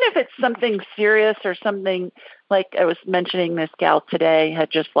that. Even if it's something serious or something like I was mentioning, this gal today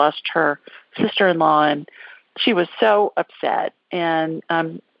had just lost her sister-in-law, and she was so upset. And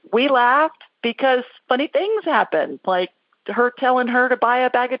we laughed because funny things happened, like her telling her to buy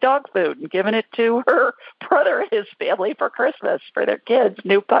a bag of dog food and giving it to her brother and his family for Christmas for their kids'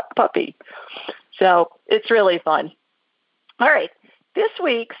 new puppy. So it's really fun. All right. This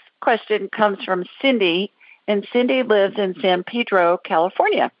week's question comes from Cindy, and Cindy lives in San Pedro,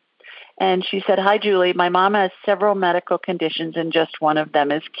 California. And she said, hi, Julie. My mom has several medical conditions, and just one of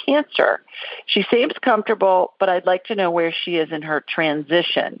them is cancer. She seems comfortable, but I'd like to know where she is in her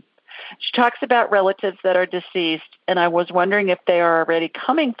transition. She talks about relatives that are deceased, and I was wondering if they are already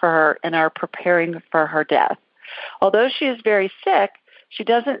coming for her and are preparing for her death. Although she is very sick, she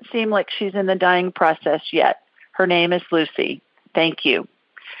doesn't seem like she's in the dying process yet. Her name is Lucy. Thank you.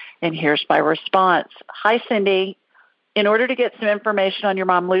 And here's my response. Hi, Cindy. In order to get some information on your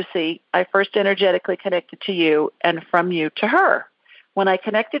mom, Lucy, I first energetically connected to you and from you to her. When I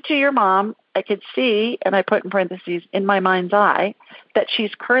connected to your mom, I could see, and I put in parentheses, in my mind's eye, that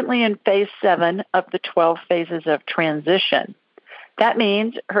she's currently in phase 7 of the 12 phases of transition. That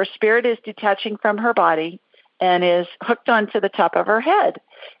means her spirit is detaching from her body and is hooked onto the top of her head.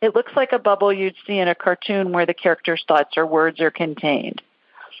 It looks like a bubble you'd see in a cartoon where the character's thoughts or words are contained.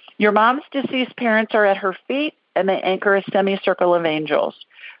 Your mom's deceased parents are at her feet, and they anchor a semicircle of angels.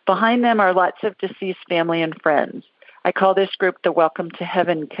 Behind them are lots of deceased family and friends. I call this group the Welcome to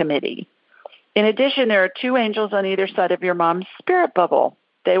Heaven Committee. In addition, there are 2 angels on either side of your mom's spirit bubble.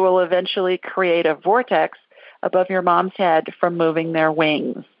 They will eventually create a vortex above your mom's head from moving their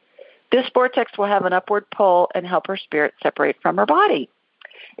wings. This vortex will have an upward pull and help her spirit separate from her body.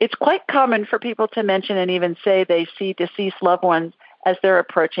 It's quite common for people to mention and even say they see deceased loved ones as they're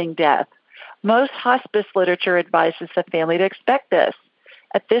approaching death. Most hospice literature advises the family to expect this.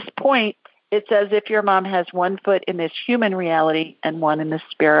 At this point, it's as if your mom has one foot in this human reality and one in the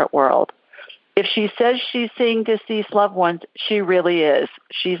spirit world. If she says she's seeing deceased loved ones, she really is.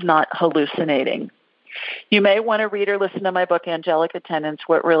 She's not hallucinating. You may want to read or listen to my book, Angelic Attendants,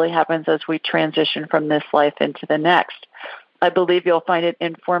 What Really Happens as We Transition from This Life into the Next. I believe you'll find it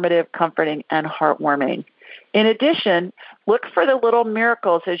informative, comforting, and heartwarming. In addition, look for the little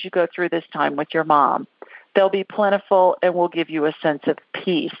miracles as you go through this time with your mom. They'll be plentiful and will give you a sense of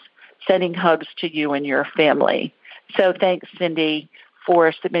peace, sending hugs to you and your family. So thanks, Cindy,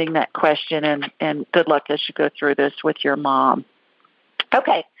 for submitting that question, and good luck as you go through this with your mom.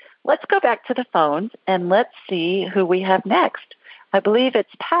 Okay, let's go back to the phones, and let's see who we have next. I believe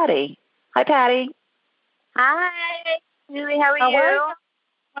it's Patty. Hi, Patty. Hi, Julie. How are you?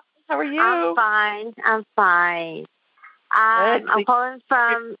 How are you? I'm fine. I'm calling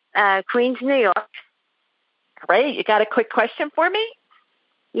from Queens, New York. Great. You got a quick question for me?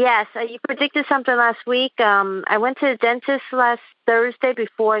 Yes. You predicted something last week. I went to the dentist last Thursday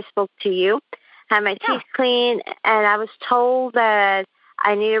before I spoke to you. Had my teeth cleaned, and I was told that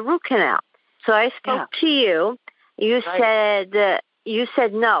I need a root canal. So I spoke to you. You said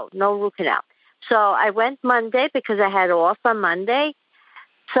no root canal. So I went Monday because I had off on Monday.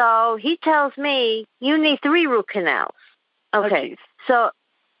 So he tells me you need 3 root canals. Okay. So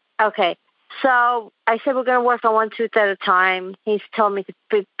I said we're going to work on one tooth at a time. He's told me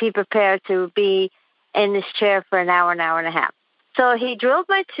to be prepared to be in this chair for an hour and a half. So he drilled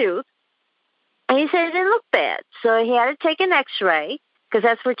my tooth, and he said it didn't look bad. So he had to take an X-ray, because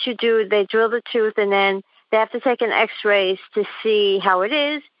that's what you do. They drill the tooth, and then they have to take an X-ray to see how it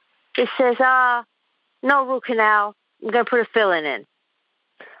is. It says, no root canal. I'm going to put a filling in.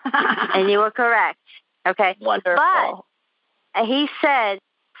 And you were correct. Okay. Wonderful. But he said,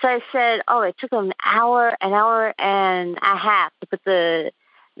 so I said, it took him an hour and a half to put the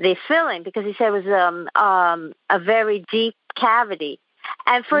filling, because he said it was a very deep cavity.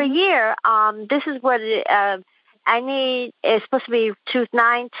 And for a year, this is what I need. It's supposed to be tooth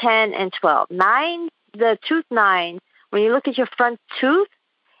 9, 10, and 12. 9, the tooth 9, when you look at your front tooth,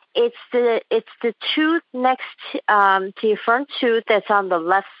 it's the tooth next to your front tooth that's on the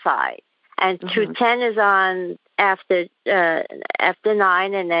left side, and tooth 10 is on after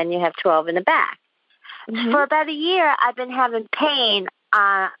 9, and then you have 12 in the back. For about a year, I've been having pain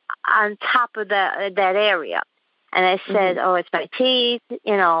on top of that area, and I said, it's my teeth,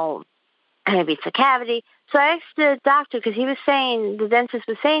 maybe it's a cavity. So I asked the doctor, because the dentist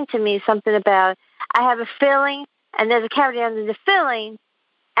was saying to me something about I have a filling and there's a cavity under the filling.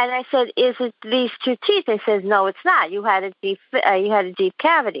 And I said, is it these 2 teeth? He says, no, it's not. You had a deep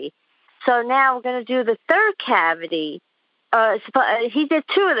cavity. So now we're going to do the third cavity. He did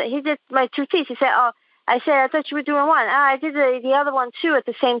 2 of it. He did my 2 teeth. He said, I thought you were doing 1. I did the other one too at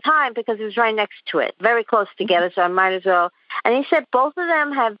the same time, because it was right next to it, very close together. So I might as well. And he said both of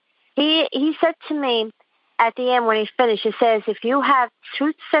them have. He said to me at the end when he finished, he says, if you have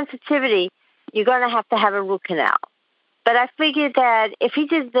tooth sensitivity, you're going to have a root canal. But I figured that if he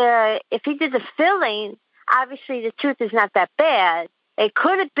did the filling, obviously the tooth is not that bad. It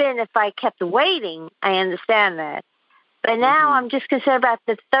could have been if I kept waiting. I understand that. But now I'm just concerned about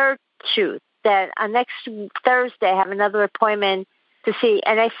the third tooth, that next Thursday I have another appointment to see.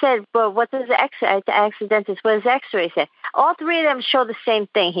 And I said, well, what does the X-ray, I asked the dentist, what does the X-ray say? All 3 of them show the same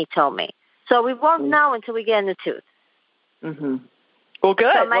thing, he told me. So we won't know until we get in the tooth. Well,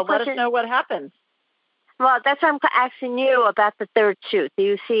 good. So let us know what happens. Well, that's why I'm asking you about the third tooth. Do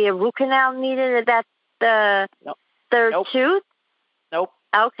you see a root canal needed at that third tooth? Nope.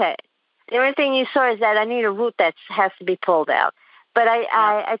 Okay. The only thing you saw is that I need a root that has to be pulled out. But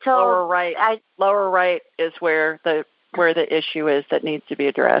I told lower right is where the issue is that needs to be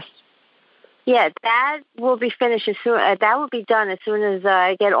addressed. Yeah, that will be finished as soon. That will be done as soon as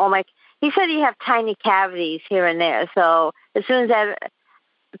I get all my. He said you have tiny cavities here and there, so as soon as that.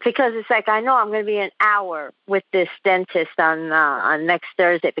 Because it's like I know I'm going to be an hour with this dentist on next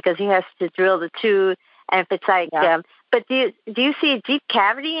Thursday, because he has to drill the tooth, and if it's like, but do you see a deep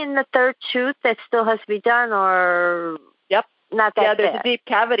cavity in the third tooth that still has to be done, or not that bad? There's a deep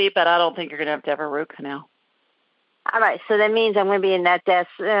cavity, but I don't think you're going to have a root canal. All right, so that means I'm going to be in that desk.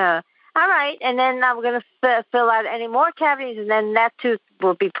 All right, and then I'm going to fill out any more cavities, and then that tooth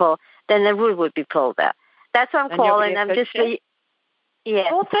will be pulled. Then the root would be pulled out. That's what I'm calling. I'm just.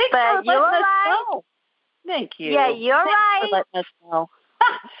 Yeah. Well, thanks for letting us know. Thank you. Yeah, you're right. For letting us know.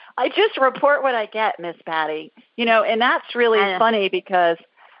 I just report what I get, Miss Patty. And that's really funny because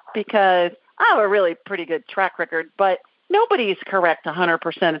I have a really pretty good track record, but nobody's correct 100%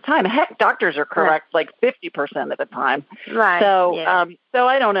 of the time. Heck, doctors are correct like 50% of the time. Right. So, so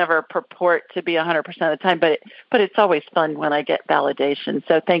I don't ever purport to be 100% of the time, but it's always fun when I get validation.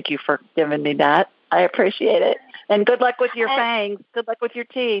 So thank you for giving me that. I appreciate it. And good luck with your fangs. Good luck with your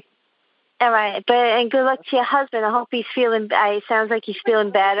teeth. All right, and good luck to your husband. I hope he's feeling. It sounds like he's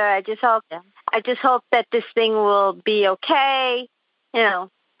feeling better. I just hope that this thing will be okay. For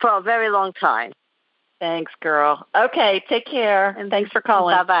a very long time. Thanks, girl. Okay, take care, and thanks for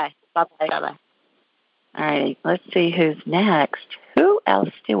calling. Bye-bye. Bye-bye. Bye-bye. All right, let's see who's next. Who else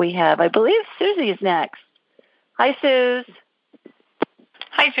do we have? I believe Susie's next. Hi, Suze.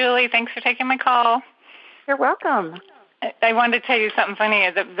 Hi, Julie. Thanks for taking my call. You're welcome. I wanted to tell you something funny.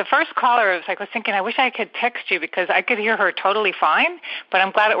 The first caller, I was thinking, I wish I could text you because I could hear her totally fine, but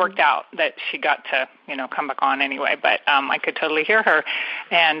I'm glad it worked out that she got to, come back on anyway, but I could totally hear her.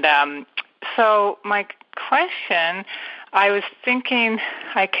 And so my question, I was thinking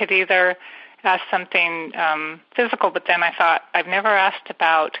I could either ask something physical, but then I thought I've never asked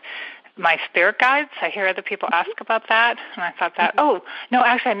about my spirit guides. I hear other people ask about that, and I thought that,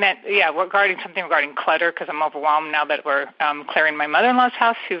 I meant, regarding clutter, because I'm overwhelmed now that we're clearing my mother-in-law's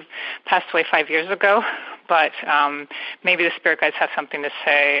house, who passed away 5 years ago, but maybe the spirit guides have something to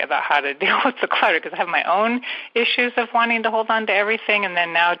say about how to deal with the clutter, because I have my own issues of wanting to hold on to everything, and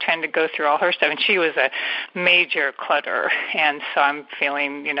then now trying to go through all her stuff, and she was a major clutterer, and so I'm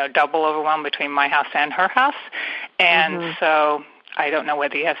feeling, double overwhelmed between my house and her house, and so I don't know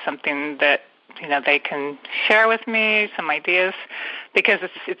whether you have something that, they can share with me, some ideas, because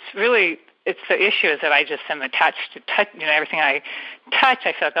it's the issue is that I just am attached to touch, everything I touch,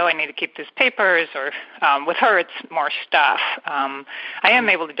 I feel like, I need to keep these papers, or with her, it's more stuff. I am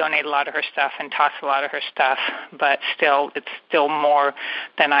able to donate a lot of her stuff and toss a lot of her stuff, but it's still more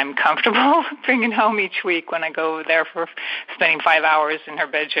than I'm comfortable bringing home each week when I go there for spending 5 hours in her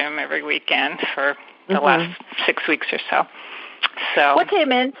bedroom every weekend for the last 6 weeks or so. So what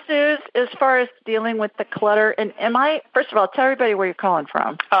came in, Suze, as far as dealing with the clutter? And first of all, tell everybody where you're calling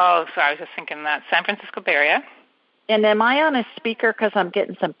from. Oh, sorry, I was just thinking that. San Francisco Bay Area. And am I on a speaker because I'm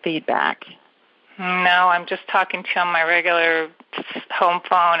getting some feedback? No, I'm just talking to you on my regular home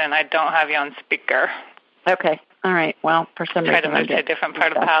phone, and I don't have you on speaker. Okay. All right. Well, for some reason, try to move to a different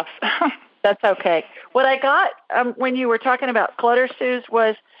part of the house. That's okay. What I got when you were talking about clutter, Suze,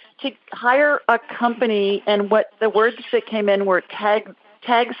 was to hire a company, and what the words that came in were tag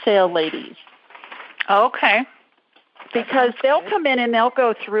sale ladies. Okay. Because they'll come in and they'll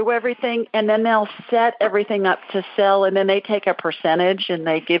go through everything, and then they'll set everything up to sell, and then they take a percentage and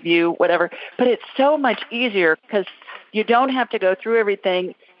they give you whatever. But it's so much easier because you don't have to go through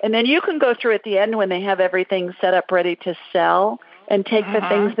everything, and then you can go through at the end when they have everything set up ready to sell and take the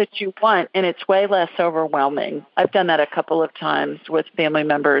things that you want, and it's way less overwhelming. I've done that a couple of times with family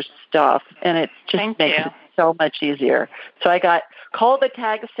members' stuff, and it just makes it so much easier. So call the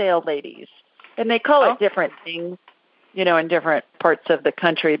tag sale ladies, and they call it different things, in different parts of the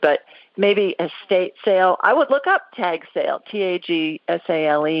country, but maybe estate sale. I would look up tag sale,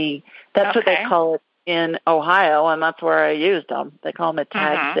 TAGSALE. That's what they call it in Ohio, and that's where I used them. They call them a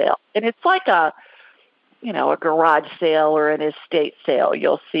tag sale, and it's like a garage sale or an estate sale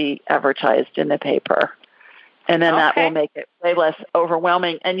you'll see advertised in the paper. And then that will make it way less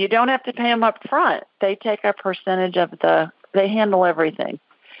overwhelming. And you don't have to pay them up front. They take a percentage of they handle everything.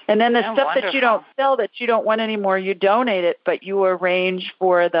 And then the stuff that you don't sell, that you don't want anymore, you donate it, but you arrange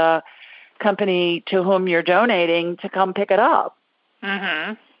for the company to whom you're donating to come pick it up.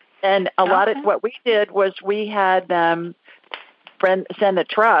 And a lot of what we did was we had them send a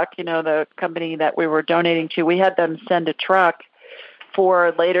truck, the company that we were donating to, we had them send a truck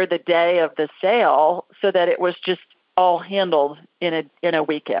for later the day of the sale so that it was just all handled in a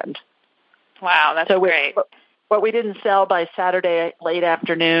weekend. Wow, that's great. What we didn't sell by Saturday late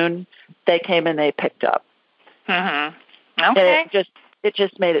afternoon, they came and they picked up. Okay. And it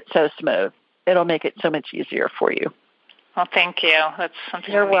just made it so smooth. It'll make it so much easier for you. Well, thank you. That's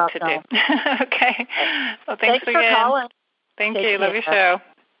something You're we need welcome. to do. Okay. Well, thanks for again. calling. Thank you. Love your show.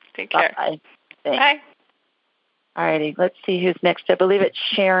 Take care. Bye. Bye. All righty. Let's see who's next. I believe it's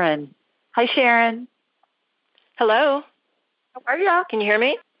Sharon. Hi, Sharon. Hello. How are you? Can you hear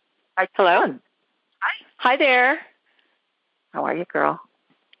me? Hello. Hi there. How are you, girl?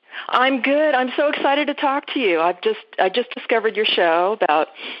 I'm good. I'm so excited to talk to you. I just discovered your show about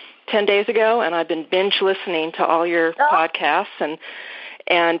 10 days ago, and I've been binge listening to all your podcasts,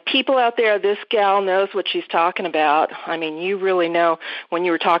 and people out there, this gal knows what she's talking about. I mean, you really know when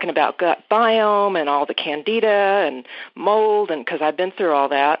you were talking about gut biome and all the candida and mold, and because I've been through all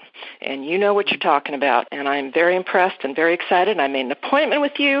that, and you know what you're talking about. And I'm very impressed and very excited. I made an appointment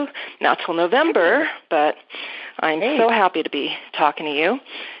with you, not till November, but I'm so happy to be talking to you,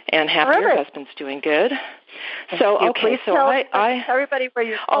 and happy your husband's doing good. So okay, so tell everybody where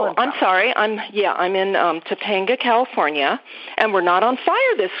you're calling I'm sorry. I'm in Topanga, California, and we're not on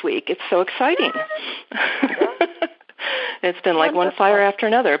fire this week. It's so exciting. It's been like one fire after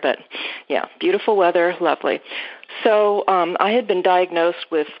another, but yeah, beautiful weather, lovely. So I had been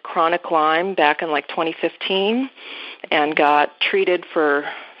diagnosed with chronic Lyme back in like 2015, and got treated for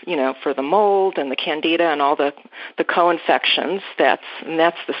the mold and the candida and all the co-infections. That's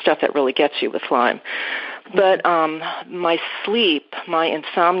the stuff that really gets you with Lyme. But my sleep, my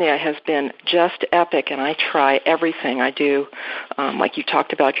insomnia has been just epic, and I try everything I do. Like you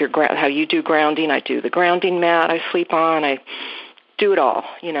talked about how you do grounding. I do the grounding mat I sleep on. I do it all.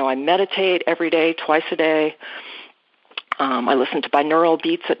 I meditate every day, twice a day. I listen to binaural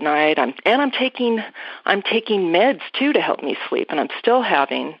beats at night. I'm taking meds too to help me sleep, and I'm still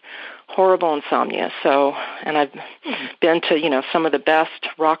having horrible insomnia. So, and I've been to some of the best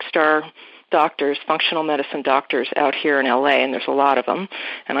rock star doctors, functional medicine doctors out here in LA, and there's a lot of them,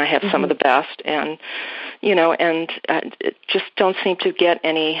 and I have some of the best, and it just don't seem to get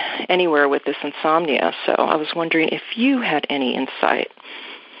anywhere with this insomnia. So I was wondering if you had any insight.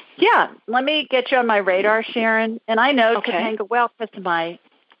 Yeah, let me get you on my radar, Sharon. And I know Topanga well because my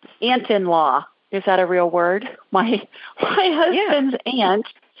aunt-in-law, is that a real word? My husband's aunt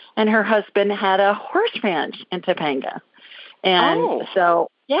and her husband had a horse ranch in Topanga. And so,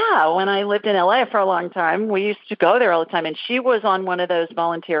 when I lived in LA for a long time, we used to go there all the time. And she was on one of those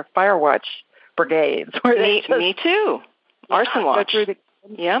volunteer fire watch brigades. Where me too. Arson watch.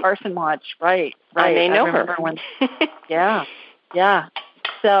 Arson watch, right. I may know her. Yeah.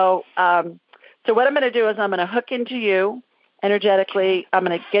 So what I'm going to do is I'm going to hook into you energetically. I'm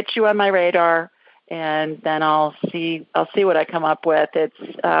going to get you on my radar, and then I'll see what I come up with. It's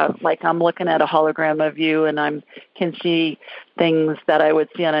like I'm looking at a hologram of you, and I can see things that I would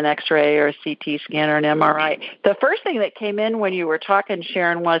see on an X-ray or a CT scan or an MRI. The first thing that came in when you were talking,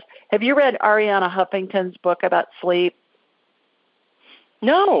 Sharon, was, have you read Arianna Huffington's book about sleep?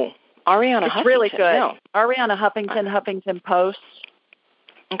 No. Arianna Huffington. It's really good. No. Arianna Huffington, Huffington Post.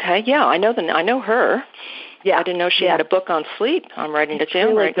 Okay, yeah, I know her. Yeah. I didn't know she had a book on sleep. I'm writing it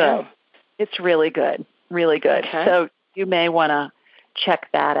down right now. It's really good, really good. Okay. So you may want to check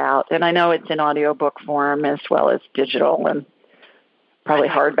that out. And I know it's in audiobook form as well as digital and probably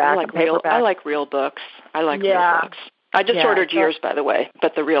hardback and paperback. I like real books. I like real books. I just ordered yours, by the way,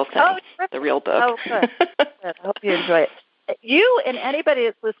 but the real thing, the real book. Oh, good. I hope you enjoy it. You and anybody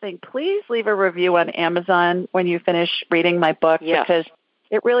that's listening, please leave a review on Amazon when you finish reading my book because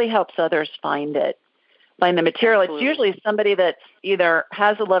it really helps others find the material. Absolutely. It's usually somebody that either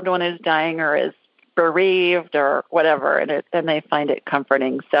has a loved one who's dying or is bereaved or whatever, and they find it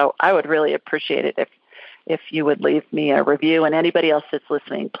comforting. So I would really appreciate it if you would leave me a review. And anybody else that's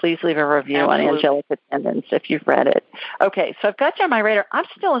listening, please leave a review on Angelic Attendants if you've read it. Okay, so I've got you on my radar. I'm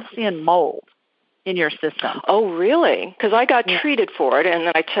still seeing mold in your system. Oh, really? Because I got treated for it, and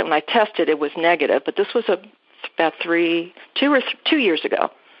then when I tested, it was negative. But this was about 2 years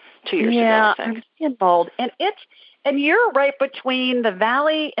ago. 2 years ago, I think. I'm seeing mold, and you're right between the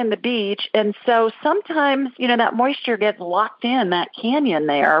valley and the beach, and so sometimes that moisture gets locked in that canyon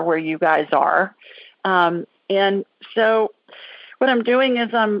there where you guys are, and so what I'm doing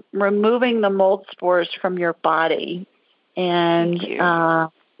is I'm removing the mold spores from your body, and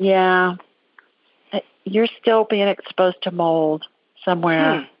you're still being exposed to mold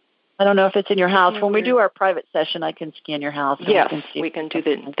somewhere. I don't know if it's in your house. When we do our private session, I can scan your house. Yes, we can do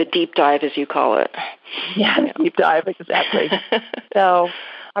the deep dive, as you call it. Yeah, deep dive, exactly. So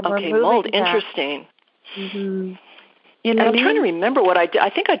I'm removing mold, that. Interesting. Mm-hmm. And I'm trying to remember what I did.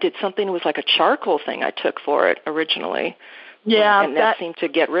 I think I did something, it was like a charcoal thing I took for it originally. Yeah. And that seemed to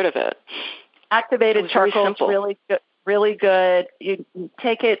get rid of it. Activated charcoal is really good. Really good. You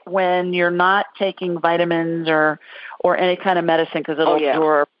take it when you're not taking vitamins or any kind of medicine because it'll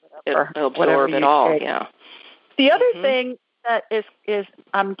absorb. It'll absorb it all. Take. Yeah. The other thing that is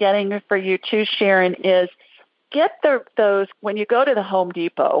I'm getting for you too, Sharon, is get those when you go to the Home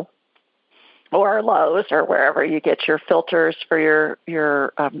Depot or Lowe's or wherever you get your filters for your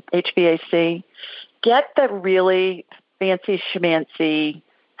HVAC. Get the really fancy schmancy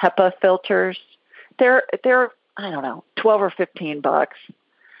HEPA filters. They're I don't know, $12 or $15,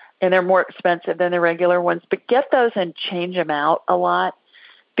 and they're more expensive than the regular ones. But get those and change them out a lot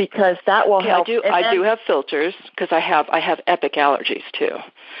because that will help. I do have filters because I have epic allergies too.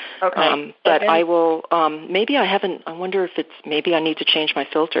 Okay, but I will. Maybe I haven't. I wonder if maybe I need to change my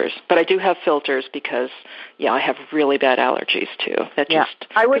filters. But I do have filters because I have really bad allergies too.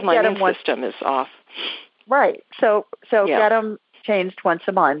 I would my get immune them system is off. Right. So get them changed once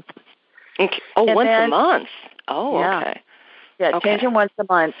a month. Okay. Oh, once a month. Oh, okay. Yeah, change them once a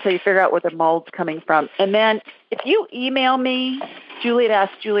month so you figure out where the mold's coming from. And then if you email me,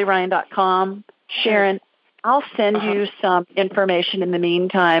 Julie@AskJulieRyan.com, Sharon, I'll send you some information in the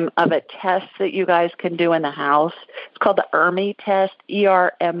meantime of a test that you guys can do in the house. It's called the ERMI test,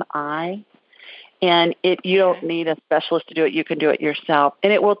 ERMI. And you don't need a specialist to do it. You can do it yourself.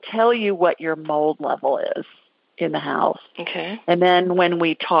 And it will tell you what your mold level is in the house. Okay. And then when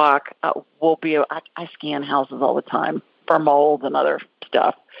we talk, I scan houses all the time for mold and other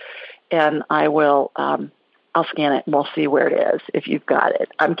stuff. And I will, I'll scan it and we'll see where it is if you've got it.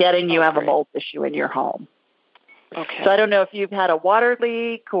 I'm getting you have a mold issue in your home. Okay. So I don't know if you've had a water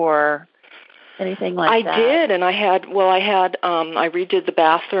leak or anything like that. I did, and I redid the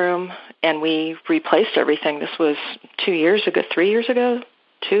bathroom and we replaced everything. This was 3 years ago. 3 years ago.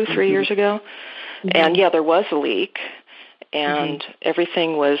 And yeah, there was a leak, and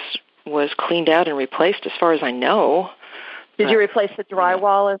everything was cleaned out and replaced as far as I know. Did you replace the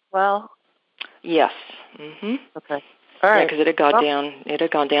drywall as well? Yes. Mm-hmm. Okay. All right. Yeah, because it had gone down. It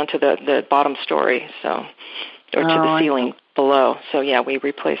had gone down to the bottom story, or to the ceiling below. So yeah, we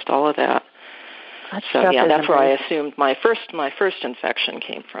replaced all of that. So yeah, that's where I assumed my first infection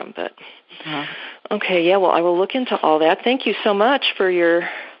came from. But okay, yeah. Well, I will look into all that. Thank you so much for your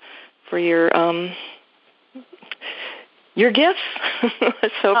gifts.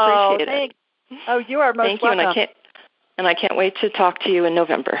 So appreciate it. Oh, you are most welcome. Thank you, and I can't wait to talk to you in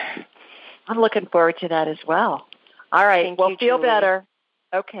November. I'm looking forward to that as well. All right. Well, feel better.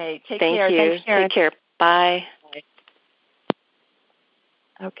 Okay. Take care. Thank you. Thanks, Sharon. Take care. Bye.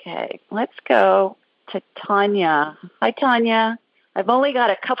 Okay. Let's go to Tanya. Hi, Tanya. I've only got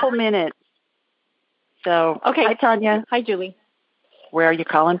a couple minutes. So, okay. Hi, Tanya. Hi, Julie. Where are you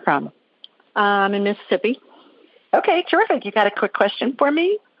calling from? I'm in Mississippi. Okay, terrific. You got a quick question for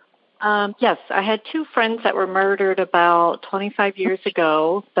me? Yes, I had two friends that were murdered about 25 years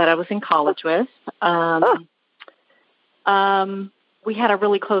ago that I was in college with. We had a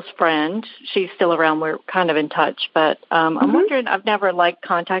really close friend. She's still around. We're kind of in touch. But I'm wondering, I've never,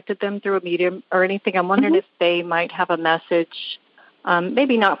 contacted them through a medium or anything. I'm wondering if they might have a message,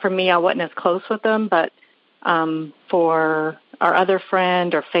 maybe not for me. I wasn't as close with them, but for our other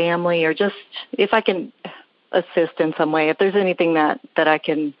friend or family, or just if I can assist in some way, if there's anything that I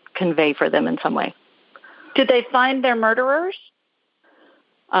can convey for them in some way. Did they find their murderers?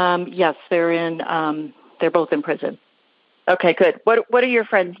 Yes, they're both in prison. Okay, good. What are your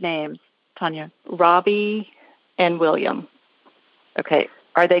friends' names, Tanya? Robbie and William. Okay.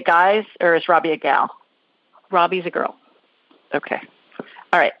 Are they guys, or is Robbie a gal? Robbie's a girl. Okay.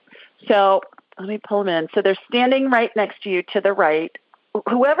 All right. So let me pull them in. So they're standing right next to you to the right.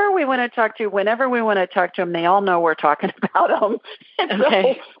 Whoever we want to talk to, whenever we want to talk to them, they all know we're talking about them.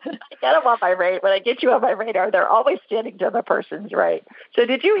 Okay. So I get them on my radar. When I get you on my radar, they're always standing to the person's right. So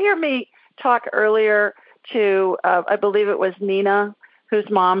did you hear me talk earlier to, I believe it was Nina, whose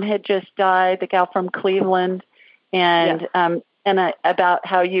mom had just died, the gal from Cleveland, and about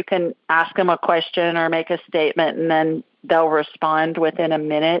how you can ask them a question or make a statement, and then they'll respond within a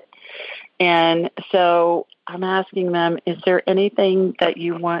minute. And so I'm asking them, is there anything that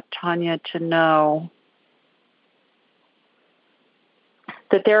you want Tanya to know?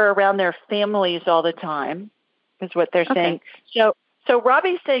 That they're around their families all the time, is what they're saying. So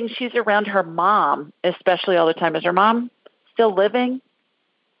Robbie's saying she's around her mom, especially all the time. Is her mom still living?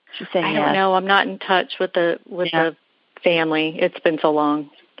 She's saying I don't know. I'm not in touch with the family. It's been so long.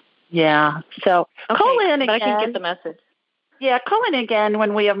 Yeah. So call in again. But I can get the message. Yeah, call in again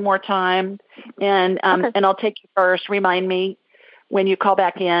when we have more time, and I'll take you first. Remind me when you call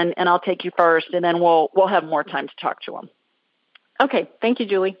back in, and I'll take you first, and then we'll have more time to talk to them. Okay. Thank you,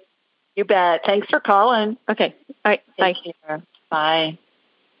 Julie. You bet. Thanks for calling. Okay. All right. Bye. Bye.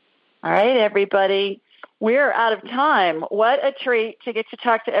 All right, everybody. We're out of time. What a treat to get to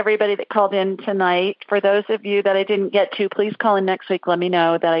talk to everybody that called in tonight. For those of you that I didn't get to, please call in next week. Let me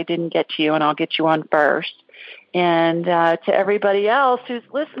know that I didn't get to you, and I'll get you on first. And to everybody else who's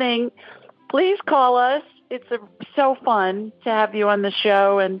listening, please call us. It's so fun to have you on the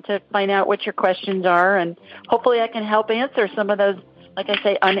show and to find out what your questions are. And hopefully I can help answer some of those, like I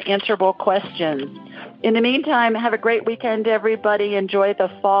say, unanswerable questions. In the meantime, have a great weekend, everybody. Enjoy the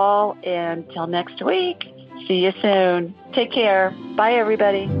fall. And until next week, see you soon. Take care. Bye,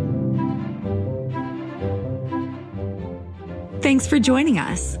 everybody. Thanks for joining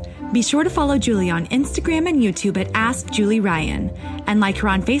us. Be sure to follow Julie on Instagram and YouTube at Ask Julie Ryan, and like her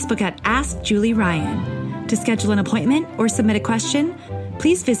on Facebook at Ask Julie Ryan. To schedule an appointment or submit a question,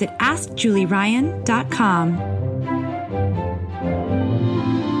 please visit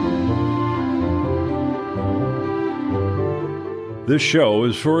AskJulieRyan.com. This show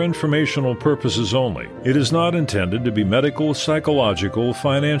is for informational purposes only. It is not intended to be medical, psychological,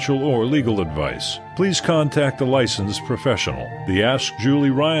 financial, or legal advice. Please contact a licensed professional. The Ask Julie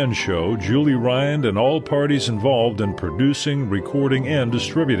Ryan Show, Julie Ryan and all parties involved in producing, recording, and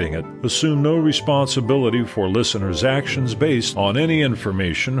distributing it assume no responsibility for listeners' actions based on any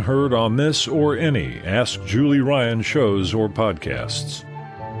information heard on this or any Ask Julie Ryan shows or podcasts.